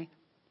lie,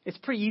 it's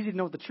pretty easy to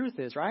know what the truth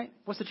is, right?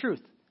 What's the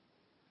truth?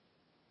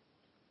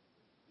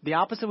 The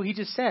opposite of what he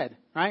just said,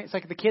 right? It's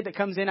like the kid that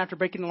comes in after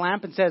breaking the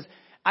lamp and says,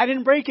 I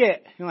didn't break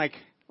it. You're like,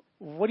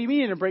 what do you mean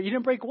you didn't break? You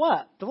didn't break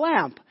what? The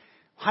lamp.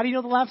 How do you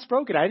know the lamp's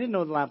broken? I didn't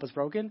know the lamp was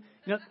broken.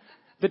 You know,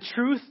 the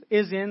truth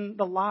is in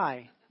the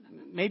lie.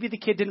 Maybe the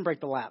kid didn't break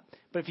the lamp,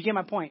 but if you get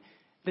my point,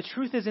 the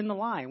truth is in the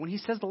lie. When he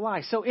says the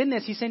lie. So in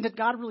this, he's saying, did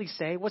God really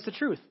say? What's the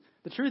truth?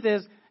 The truth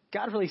is,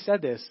 God really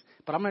said this,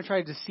 but I'm going to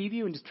try to deceive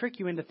you and just trick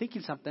you into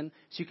thinking something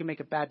so you can make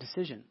a bad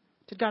decision.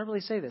 Did God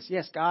really say this?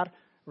 Yes, God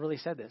really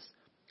said this.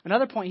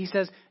 Another point, he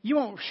says, you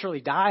won't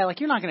surely die. Like,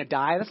 you're not going to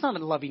die. That's not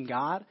a loving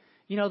God.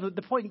 You know,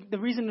 the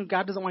reason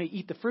God doesn't want you to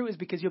eat the fruit is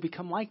because you'll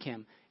become like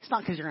him. It's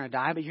not because you're going to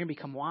die, but you're going to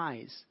become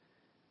wise.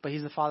 But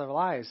he's the father of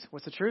lies.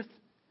 What's the truth?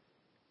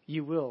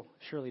 You will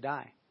surely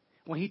die.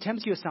 When he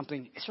tempts you with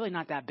something, it's really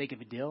not that big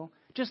of a deal.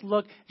 Just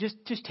look, just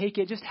take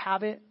it, just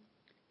have it.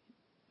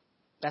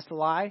 That's the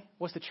lie.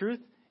 What's the truth?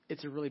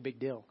 It's a really big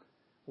deal.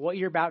 What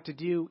you're about to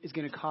do is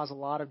going to cause a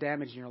lot of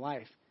damage in your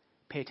life.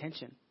 Pay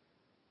attention.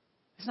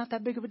 It's not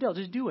that big of a deal.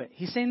 Just do it.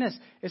 He's saying this.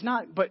 It's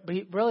not, but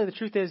really the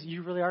truth is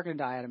you really are going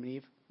to die, Adam and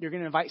Eve. You're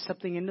going to invite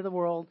something into the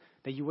world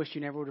that you wish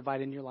you never would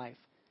invite into your life.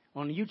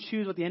 When you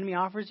choose what the enemy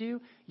offers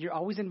you, you're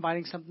always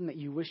inviting something that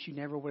you wish you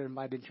never would have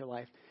invited into your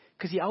life.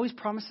 Because he always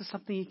promises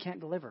something he can't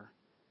deliver.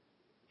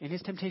 And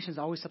his temptation is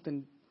always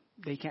something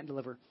that he can't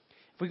deliver.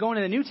 If we go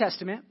into the New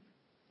Testament,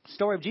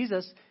 story of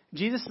Jesus,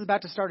 Jesus is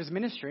about to start his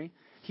ministry.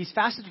 He's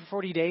fasted for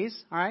 40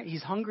 days. All right.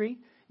 He's hungry.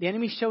 The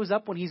enemy shows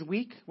up when he's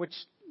weak, which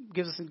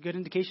gives us a good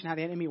indication how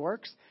the enemy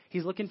works.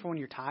 He's looking for when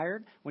you're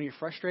tired, when you're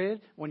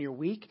frustrated, when you're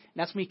weak. And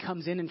that's when he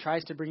comes in and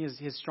tries to bring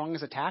his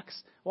strongest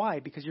attacks. Why?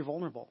 Because you're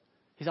vulnerable.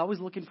 He's always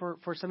looking for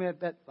somebody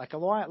that, like a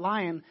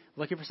lion,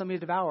 looking for somebody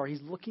to devour.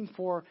 He's looking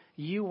for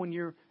you when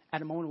you're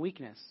at a moment of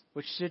weakness,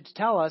 which should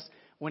tell us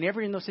whenever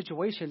you're in those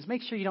situations,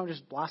 make sure you don't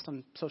just blast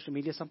on social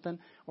media something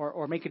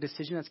or make a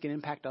decision that's going to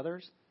impact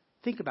others.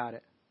 Think about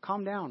it.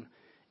 Calm down.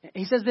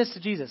 He says this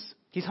to Jesus.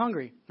 He's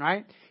hungry,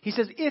 right? He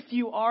says, if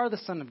you are the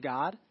Son of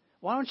God,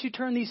 why don't you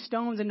turn these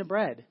stones into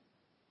bread?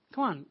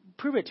 Come on,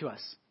 prove it to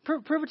us.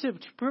 Prove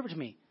it to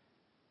me.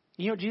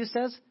 You know what Jesus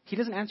says? He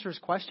doesn't answer his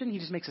question. He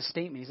just makes a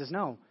statement. He says,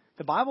 no.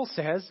 The Bible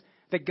says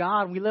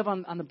that we live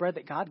on the bread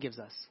that God gives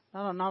us,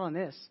 not on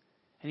this.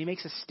 And he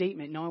makes a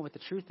statement knowing what the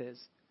truth is.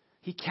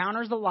 He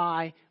counters the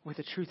lie with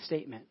a truth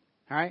statement.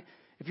 All right?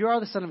 If you are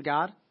the Son of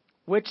God,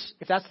 which,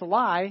 if that's the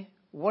lie,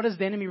 what is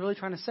the enemy really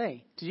trying to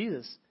say to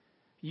Jesus?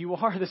 You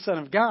are the Son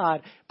of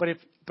God, but if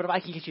I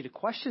can get you to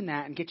question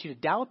that and get you to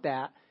doubt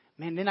that,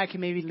 man, then I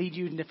can maybe lead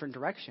you in a different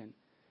direction.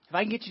 If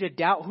I can get you to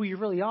doubt who you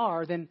really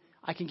are, then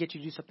I can get you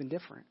to do something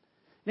different.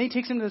 Then he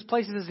takes him to this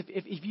place and says,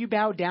 if you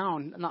bow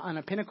down on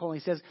a pinnacle, he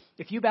says,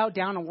 if you bow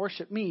down and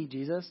worship me,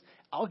 Jesus,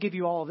 I'll give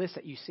you all of this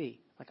that you see.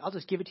 Like, I'll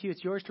just give it to you.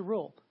 It's yours to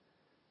rule.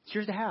 It's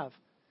yours to have.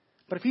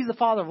 But if he's the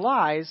father of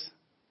lies,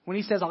 when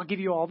he says, I'll give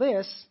you all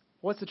this,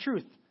 what's the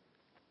truth?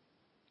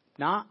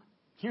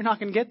 You're not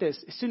going to get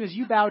this. As soon as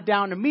you bow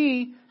down to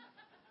me,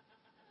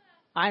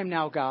 I am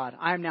now God.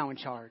 I am now in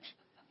charge.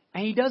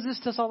 And he does this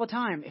to us all the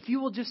time. If you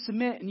will just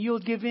submit and you'll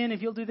give in,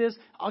 if you'll do this,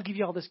 I'll give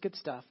you all this good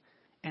stuff.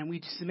 And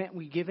we submit,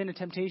 we give in to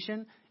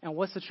temptation. And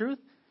what's the truth?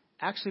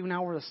 Actually,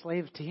 now we're a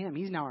slave to him.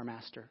 He's now our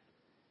master.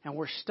 And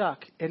we're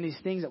stuck in these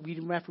things that we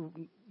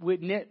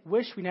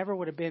wish we never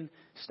would have been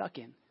stuck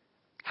in.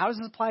 How does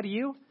this apply to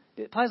you?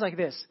 It applies like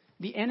this.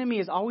 The enemy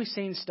is always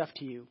saying stuff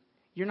to you.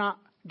 You're not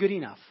good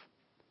enough.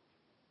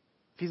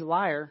 If he's a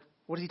liar,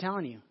 what is he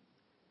telling you?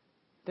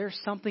 There's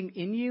something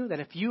in you that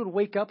if you would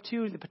wake up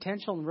to the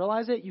potential and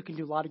realize it, you can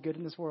do a lot of good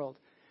in this world.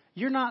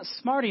 You're not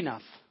smart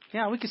enough.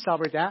 Yeah, we could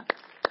celebrate that.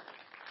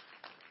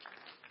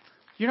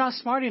 You're not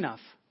smart enough.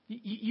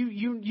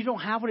 You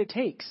don't have what it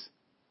takes.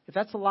 If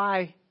that's a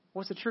lie,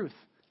 what's the truth?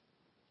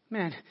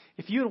 Man,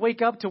 if you would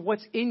wake up to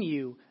what's in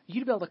you,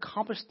 you'd be able to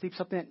accomplish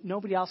something that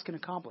nobody else can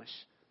accomplish.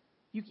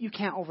 You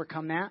can't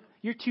overcome that.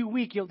 You're too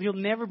weak. You'll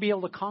never be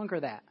able to conquer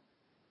that.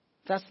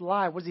 If that's the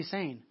lie, what is he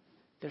saying?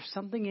 There's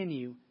something in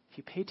you. If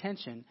you pay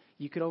attention,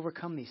 you could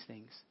overcome these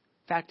things.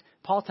 In fact,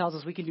 Paul tells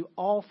us we can do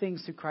all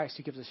things through Christ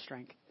who gives us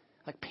strength.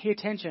 Like, pay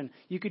attention.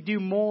 You could do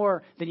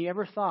more than you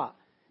ever thought.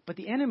 But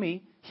the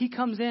enemy, he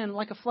comes in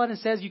like a flood and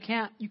says, you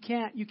can't.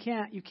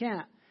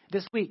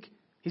 This week,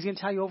 he's going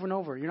to tell you over and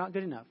over, you're not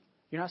good enough.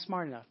 You're not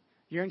smart enough.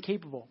 You're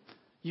incapable.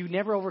 You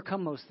never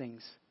overcome those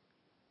things.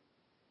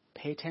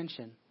 Pay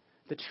attention.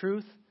 The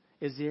truth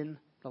is in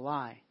the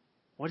lie.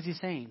 What is he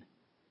saying?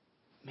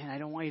 Man, I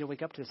don't want you to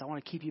wake up to this. I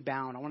want to keep you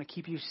bound. I want to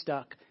keep you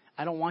stuck.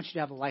 I don't want you to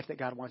have the life that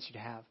God wants you to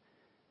have.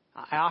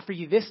 I offer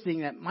you this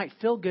thing that might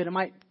feel good. It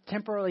might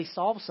temporarily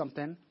solve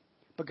something.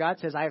 But God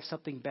says, I have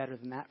something better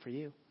than that for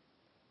you.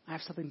 I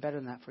have something better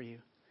than that for you.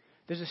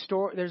 There's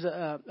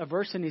a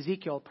verse in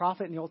Ezekiel, a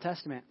prophet in the Old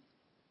Testament.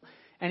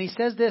 And he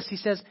says this. He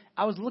says,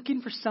 I was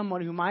looking for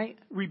someone who might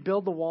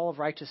rebuild the wall of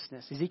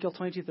righteousness. Ezekiel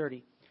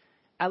 22:30.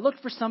 I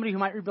looked for somebody who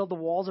might rebuild the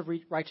walls of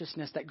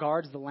righteousness that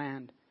guards the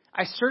land.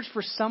 I searched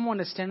for someone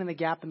to stand in the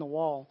gap in the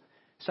wall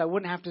so I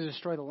wouldn't have to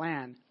destroy the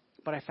land.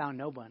 But I found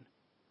no one.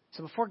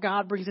 So before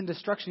God brings in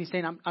destruction, he's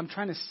saying, I'm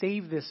trying to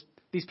save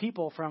these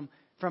people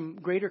from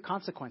greater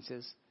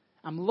consequences.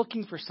 I'm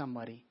looking for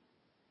somebody,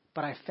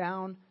 but I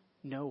found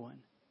no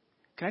one.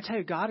 Can I tell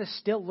you, God is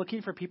still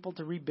looking for people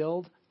to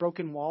rebuild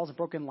broken walls and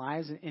broken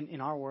lives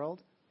in our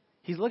world.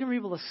 He's looking for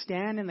people to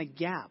stand in the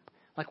gap.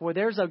 Like where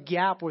there's a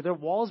gap, where their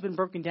wall has been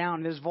broken down,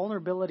 and there's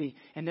vulnerability,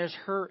 and there's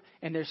hurt,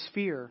 and there's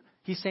fear.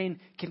 He's saying,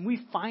 can we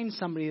find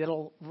somebody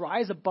that'll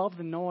rise above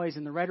the noise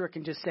and the rhetoric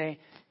and just say,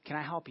 can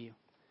I help you?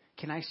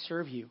 Can I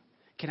serve you?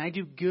 Can I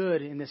do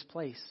good in this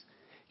place?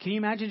 Can you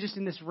imagine just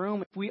in this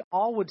room, if we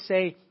all would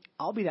say,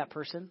 I'll be that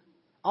person.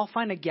 I'll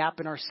find a gap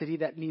in our city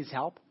that needs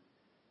help.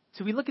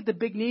 So we look at the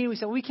big need. We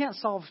say, well, we can't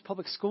solve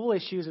public school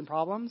issues and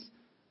problems.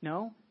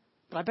 No.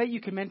 But I bet you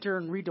can mentor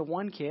and read to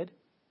one kid.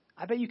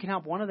 I bet you can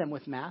help one of them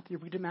with math. You're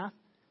good at math,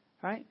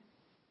 right?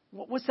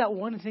 What's that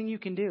one thing you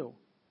can do?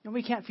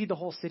 We can't feed the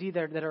whole city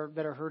that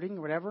are hurting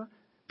or whatever.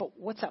 But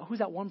who's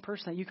that one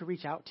person that you could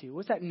reach out to?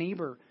 What's that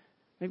neighbor?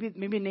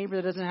 Maybe a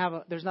neighbor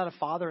that there's not a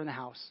father in the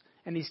house,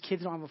 and these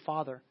kids don't have a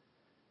father.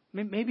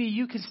 Maybe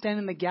you can stand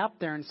in the gap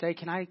there and say,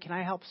 can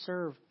I help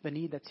serve the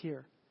need that's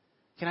here?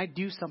 Can I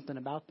do something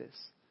about this?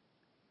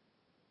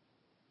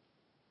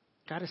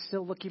 God is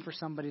still looking for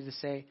somebody to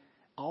say,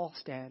 I'll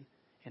stand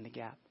in the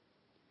gap.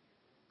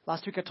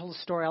 Last week I told a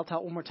story. I'll tell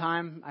it one more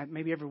time.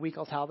 Maybe every week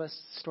I'll tell this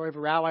story of a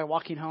rabbi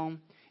walking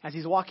home. As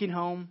he's walking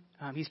home,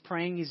 he's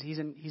praying.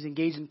 He's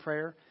engaged in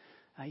prayer.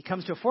 He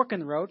comes to a fork in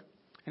the road.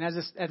 And as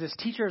his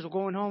teacher is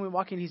going home and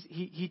walking,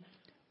 he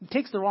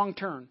takes the wrong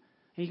turn.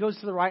 And he goes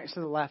to the right instead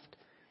of the left.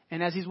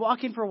 And as he's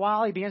walking for a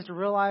while, he begins to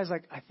realize,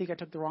 like, I think I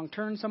took the wrong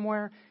turn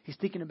somewhere. He's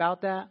thinking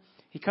about that.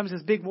 He comes to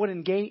this big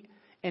wooden gate.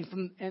 And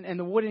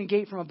the wooden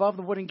gate, from above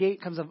the wooden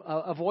gate, comes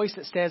a voice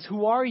that says,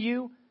 who are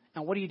you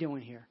and what are you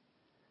doing here?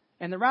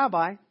 And the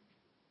rabbi,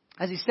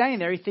 as he's standing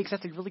there, he thinks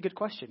that's a really good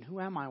question.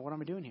 Who am I? What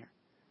am I doing here?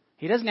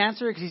 He doesn't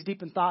answer it because he's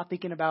deep in thought,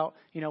 thinking about,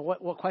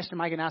 what question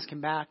am I going to ask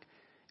him back?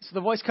 So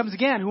the voice comes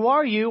again. Who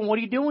are you and what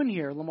are you doing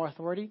here? A little more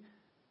authority.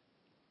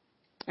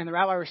 And the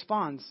rabbi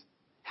responds,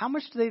 how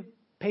much do they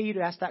pay you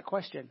to ask that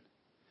question?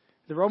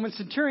 The Roman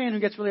centurion, who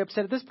gets really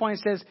upset at this point,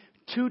 says,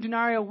 2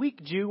 denarii a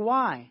week, Jew,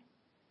 why?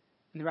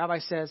 And the rabbi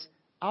says,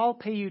 I'll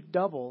pay you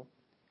double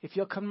if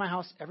you'll come to my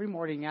house every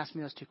morning and ask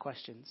me those 2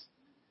 questions.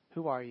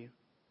 Who are you?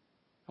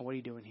 And what are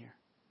you doing here?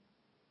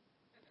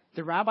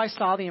 The rabbi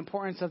saw the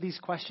importance of these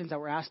questions that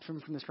were asked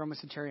from this Roman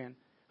centurion.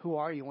 Who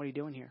are you? And what are you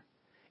doing here?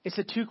 It's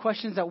the 2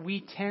 questions that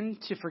we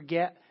tend to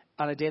forget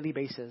on a daily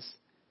basis.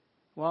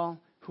 Well,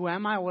 who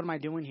am I? What am I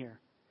doing here?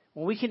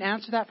 When we can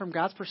answer that from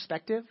God's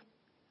perspective,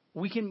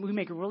 we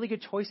make really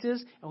good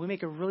choices and we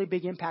make a really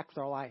big impact with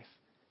our life.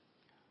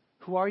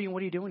 Who are you and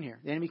what are you doing here?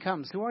 The enemy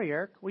comes. Who are you,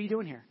 Eric? What are you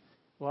doing here?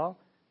 Well,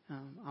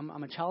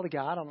 I'm a child of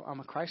God. I'm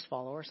a Christ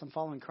follower, so I'm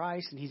following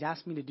Christ, and he's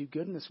asked me to do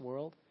good in this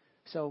world.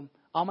 So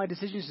all my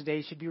decisions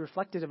today should be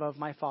reflective of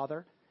my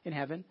Father in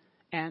heaven,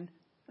 and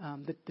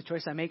the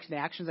choice I make and the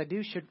actions I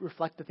do should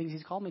reflect the things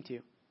he's called me to.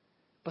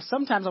 But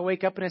sometimes I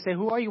wake up and I say,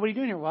 who are you? What are you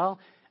doing here? Well,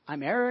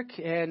 I'm Eric,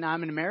 and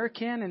I'm an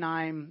American, and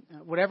I'm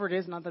whatever it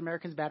is. Not that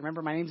American's bad.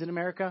 Remember, my name's in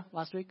America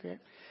last week, right?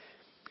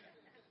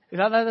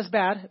 Not that that's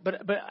bad,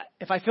 but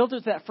if I filter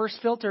that first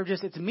filter,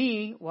 just it's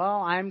me,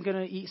 well, I'm going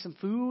to eat some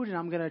food, and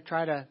I'm going to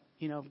try to,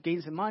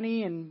 gain some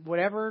money and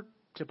whatever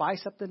to buy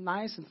something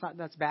nice. It's not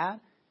that's bad.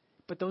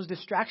 But those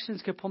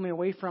distractions could pull me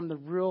away from the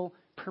real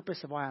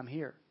purpose of why I'm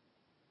here.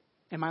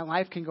 And my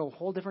life can go a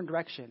whole different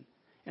direction.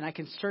 And I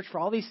can search for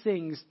all these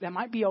things that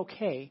might be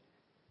okay,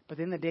 but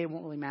then the day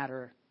won't really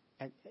matter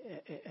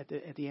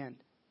at the end.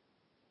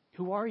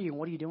 Who are you and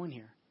what are you doing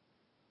here?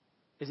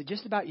 Is it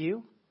just about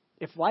you?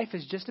 If life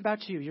is just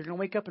about you, you're going to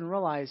wake up and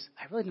realize,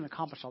 I really didn't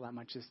accomplish all that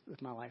much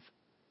with my life.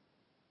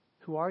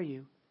 Who are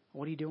you?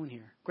 What are you doing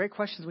here? Great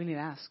questions we need to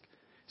ask.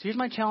 So here's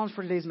my challenge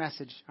for today's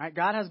message. All right,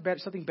 God has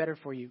something better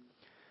for you.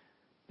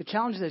 The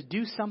challenge is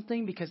do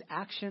something because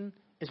action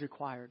is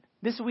required.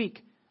 This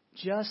week,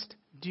 just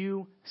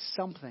do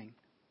something.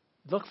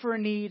 Look for a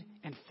need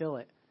and fill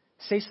it.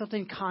 Say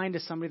something kind to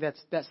somebody that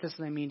says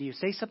something mean to you.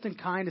 Say something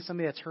kind to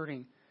somebody that's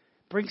hurting.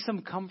 Bring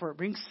some comfort.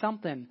 Bring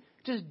something.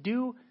 Just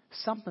do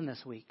something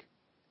this week.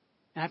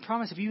 And I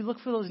promise if you look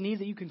for those needs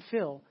that you can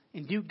fill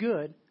and do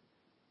good,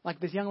 like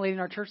this young lady in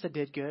our church that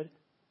did good,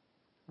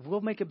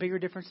 we'll make a bigger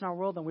difference in our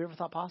world than we ever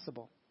thought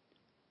possible.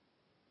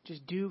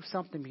 Just do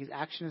something because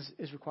action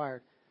is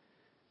required.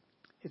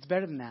 It's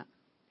better than that.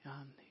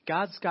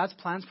 God's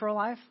plans for our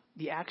life,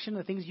 the action,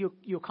 the things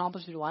you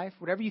accomplish in your life,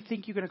 whatever you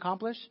think you can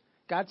accomplish,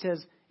 God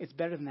says it's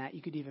better than that.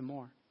 You could do even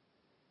more.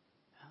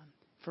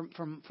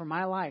 For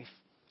my life,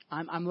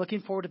 I'm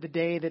looking forward to the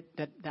day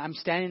that I'm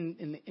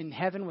standing in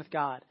heaven with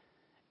God.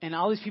 And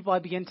all these people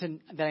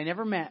that I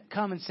never met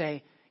come and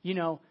say,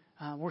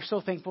 we're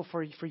so thankful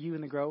for you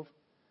in the Grove.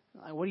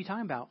 Like, what are you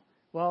talking about?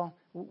 Well,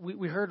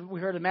 we heard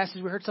a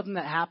message. We heard something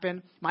that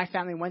happened. My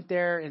family went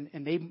there and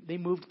they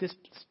moved to this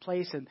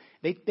place and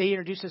they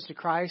introduced us to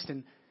Christ.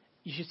 And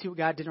you should see what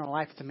God did in our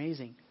life. It's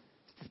amazing.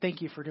 So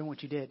thank you for doing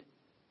what you did.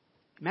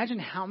 Imagine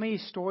how many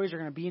stories are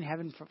going to be in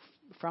heaven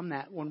from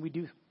that when we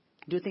do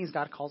things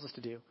God calls us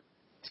to do.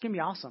 It's going to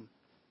be awesome.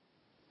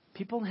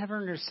 People in heaven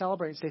are going to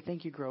celebrate and say,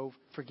 thank you, Grove,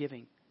 for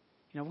giving.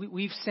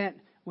 We've sent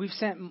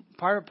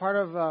part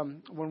of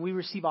when we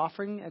receive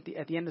offering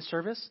at the end of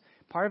service,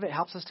 part of it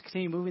helps us to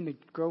continue moving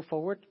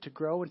to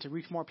grow and to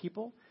reach more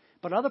people.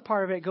 But other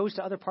part of it goes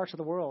to other parts of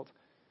the world.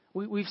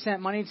 We've sent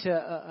money to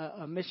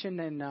a mission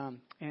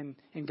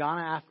in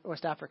Ghana,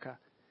 West Africa,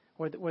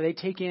 where they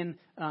take in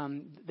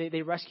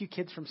they rescue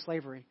kids from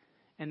slavery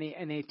and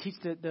they teach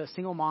the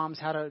single moms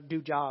how to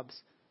do jobs.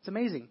 It's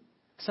amazing.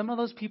 Some of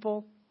those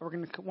people are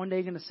one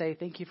day going to say,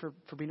 thank you for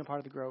being a part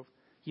of the Grove.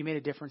 You made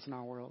a difference in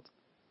our world.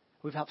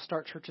 We've helped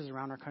start churches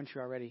around our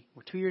country already.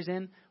 We're 2 years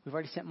in. We've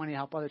already sent money to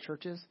help other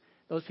churches.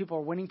 Those people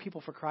are winning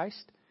people for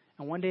Christ.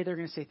 And one day they're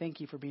going to say, thank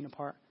you for being a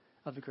part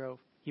of the Grove.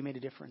 You made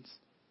a difference.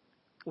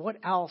 What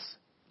else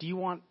do you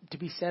want to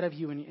be said of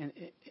you in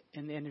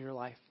the end of your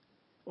life?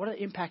 What other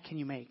impact can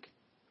you make?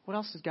 What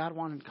else does God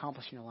want to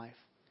accomplish in your life?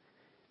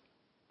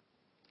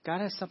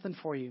 God has something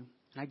for you.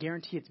 And I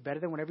guarantee it's better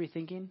than whatever you're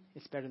thinking.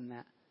 It's better than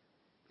that.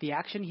 The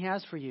action He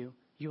has for you,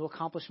 you will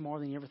accomplish more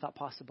than you ever thought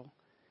possible.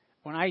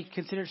 When I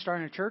considered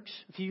starting a church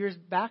a few years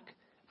back,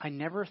 I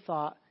never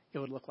thought it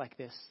would look like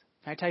this.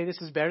 Can I tell you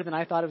this is better than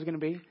I thought it was going to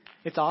be?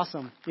 It's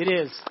awesome. It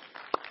is.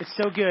 It's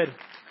so good.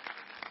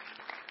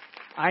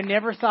 I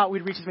never thought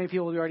we'd reach as many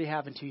people as we already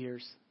have in 2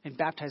 years and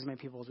baptize as many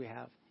people as we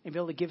have and be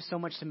able to give so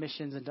much to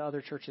missions and to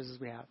other churches as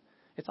we have.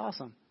 It's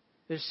awesome.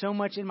 There's so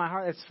much in my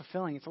heart that's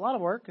fulfilling. It's a lot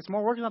of work. It's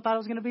more work than I thought it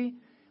was going to be,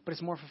 but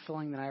it's more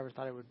fulfilling than I ever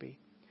thought it would be.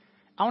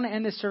 I want to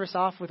end this service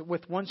off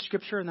with one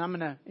scripture, and then I'm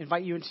going to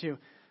invite you into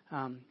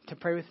to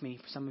pray with me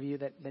for some of you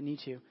that need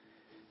to.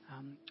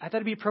 I thought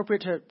it'd be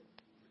appropriate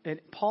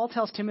Paul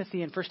tells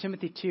Timothy in 1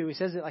 Timothy 2, he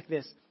says it like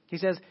this. He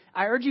says,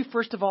 I urge you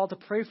first of all to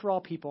pray for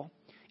all people.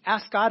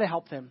 Ask God to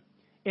help them.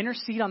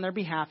 Intercede on their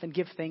behalf and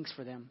give thanks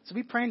for them. So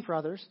be praying for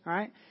others, all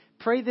right?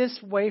 Pray this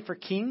way for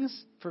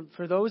kings,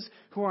 for those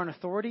who are in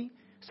authority,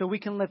 so we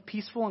can live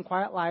peaceful and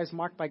quiet lives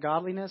marked by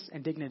godliness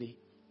and dignity.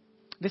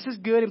 This is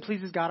good and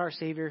pleases God our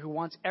Savior, who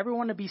wants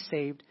everyone to be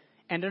saved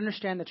and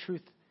understand the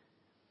truth.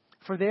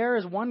 For there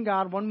is one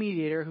God, one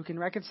mediator, who can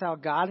reconcile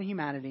God and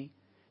humanity,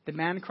 the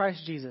man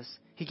Christ Jesus.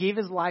 He gave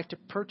His life to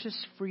purchase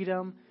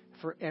freedom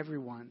for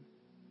everyone.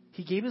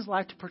 He gave His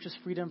life to purchase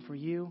freedom for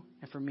you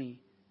and for me.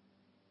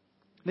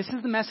 This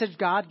is the message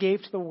God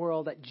gave to the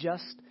world at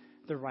just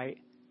the right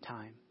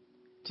time.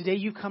 Today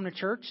you've come to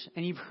church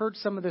and you've heard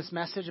some of this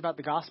message about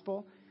the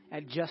gospel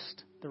at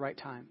just the right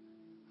time.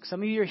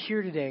 Some of you are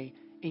here today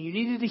and you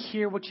needed to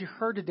hear what you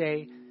heard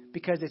today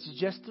because it's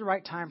just the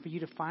right time for you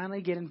to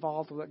finally get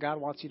involved with what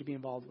God wants you to be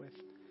involved with.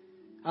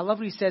 I love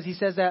what he says. He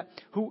says that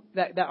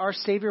our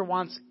Savior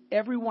wants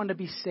everyone to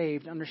be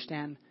saved,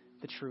 understand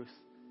the truth.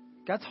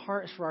 God's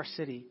heart is for our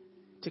city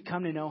to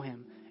come to know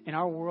Him and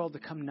our world to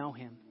come know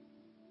Him.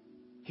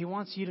 He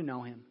wants you to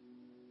know Him.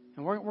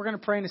 And we're going to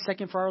pray in a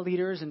second for our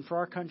leaders and for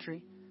our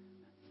country.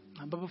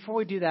 But before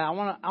we do that, I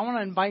want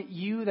to invite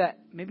you that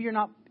maybe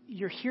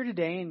you're here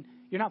today and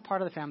you're not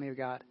part of the family of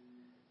God.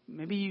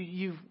 Maybe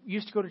you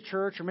used to go to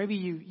church, or maybe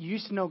you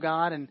used to know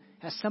God and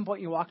at some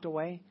point you walked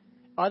away.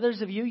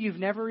 Others of you've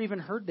never even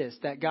heard this,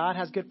 that God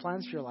has good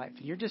plans for your life.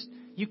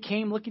 You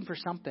came looking for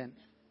something.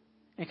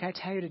 And can I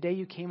tell you today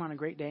you came on a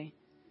great day?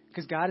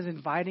 Because God is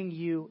inviting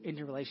you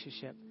into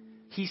relationship.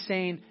 He's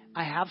saying,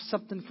 I have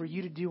something for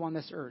you to do on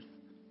this earth.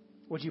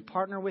 Would you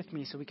partner with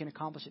me so we can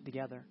accomplish it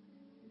together?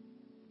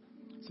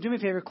 So do me a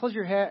favor, close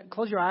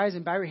your eyes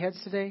and bow your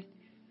heads today.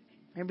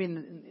 Maybe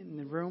in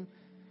the room.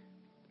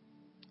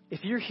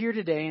 If you're here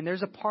today and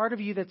there's a part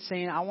of you that's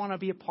saying, I want to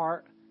be a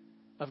part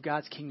of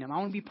God's kingdom. I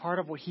want to be part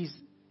of what He's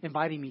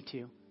inviting me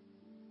to.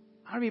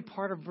 I want to be a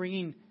part of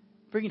bringing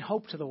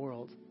hope to the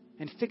world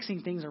and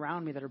fixing things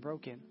around me that are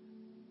broken.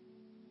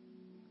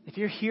 If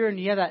you're here and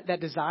you have that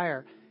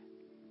desire,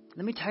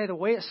 let me tell you, the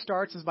way it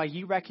starts is by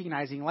you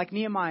recognizing, like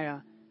Nehemiah,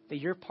 that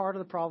you're part of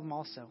the problem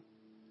also.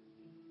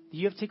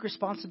 You have to take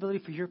responsibility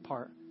for your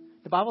part.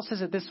 The Bible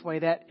says it this way,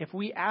 that if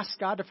we ask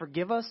God to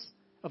forgive us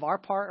of our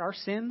part, our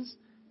sins,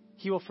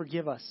 He will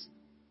forgive us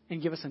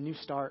and give us a new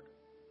start.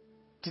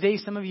 Today,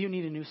 some of you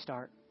need a new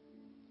start.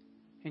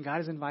 And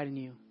God is inviting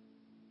you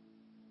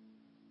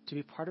to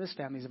be part of His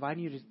family. He's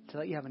inviting you to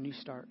let you have a new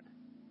start.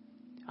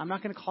 I'm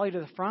not going to call you to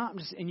the front. I'm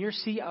just in your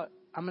seat.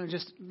 I'm going to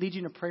just lead you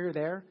in a prayer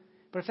there.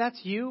 But if that's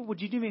you, would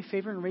you do me a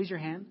favor and raise your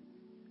hand?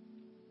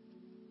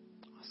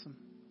 Awesome.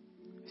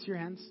 It's your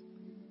hands.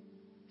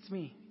 It's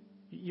me.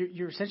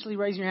 You're essentially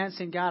raising your hand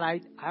saying, God,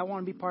 I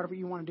want to be part of what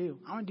you want to do.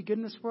 I want to do good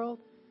in this world,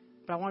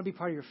 but I want to be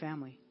part of your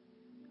family.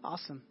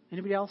 Awesome.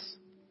 Anybody else?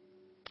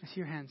 I see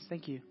your hands.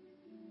 Thank you.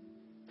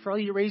 For all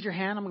you to raise your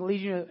hand, I'm going to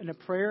lead you in a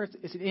prayer.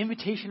 It's an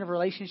invitation of a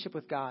relationship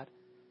with God.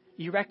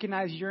 You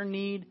recognize your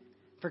need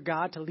for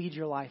God to lead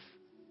your life.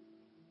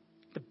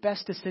 The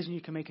best decision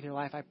you can make in your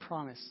life, I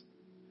promise.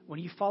 When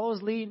you follow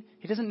His lead,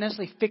 He doesn't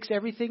necessarily fix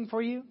everything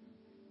for you,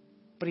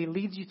 but He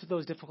leads you through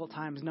those difficult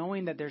times,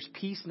 knowing that there's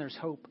peace and there's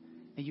hope,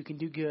 that you can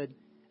do good,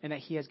 and that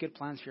He has good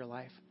plans for your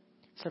life.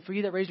 So for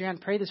you that raise your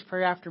hand, pray this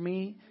prayer after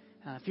me.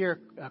 If you're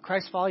a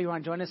Christ follower, you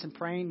want to join us in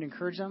praying and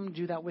encourage them,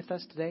 do that with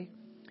us today.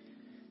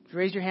 If you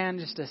raise your hand,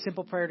 just a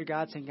simple prayer to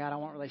God, saying, God, I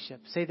want a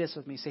relationship. Say this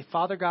with me. Say,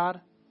 Father God,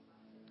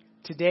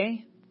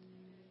 today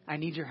I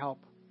need your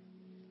help.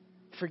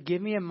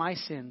 Forgive me of my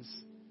sins.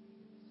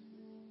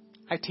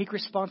 I take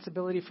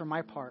responsibility for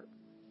my part.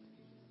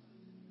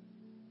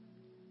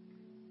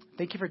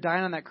 Thank you for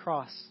dying on that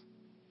cross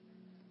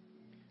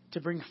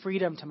to bring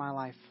freedom to my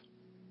life.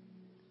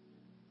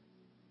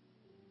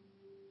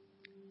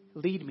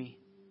 Lead me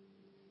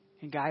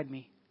and guide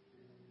me.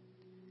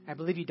 I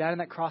believe you died on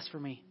that cross for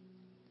me.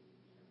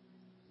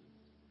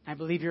 I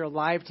believe you're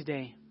alive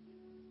today.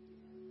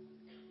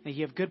 That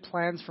you have good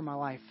plans for my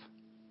life.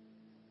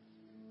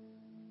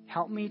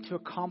 Help me to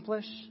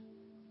accomplish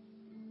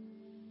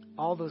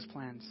all those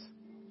plans.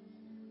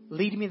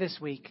 Lead me this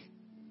week.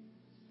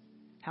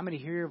 Help me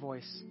to hear your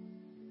voice.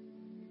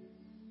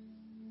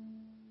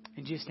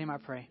 In Jesus' name I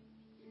pray.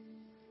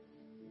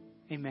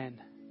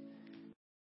 Amen.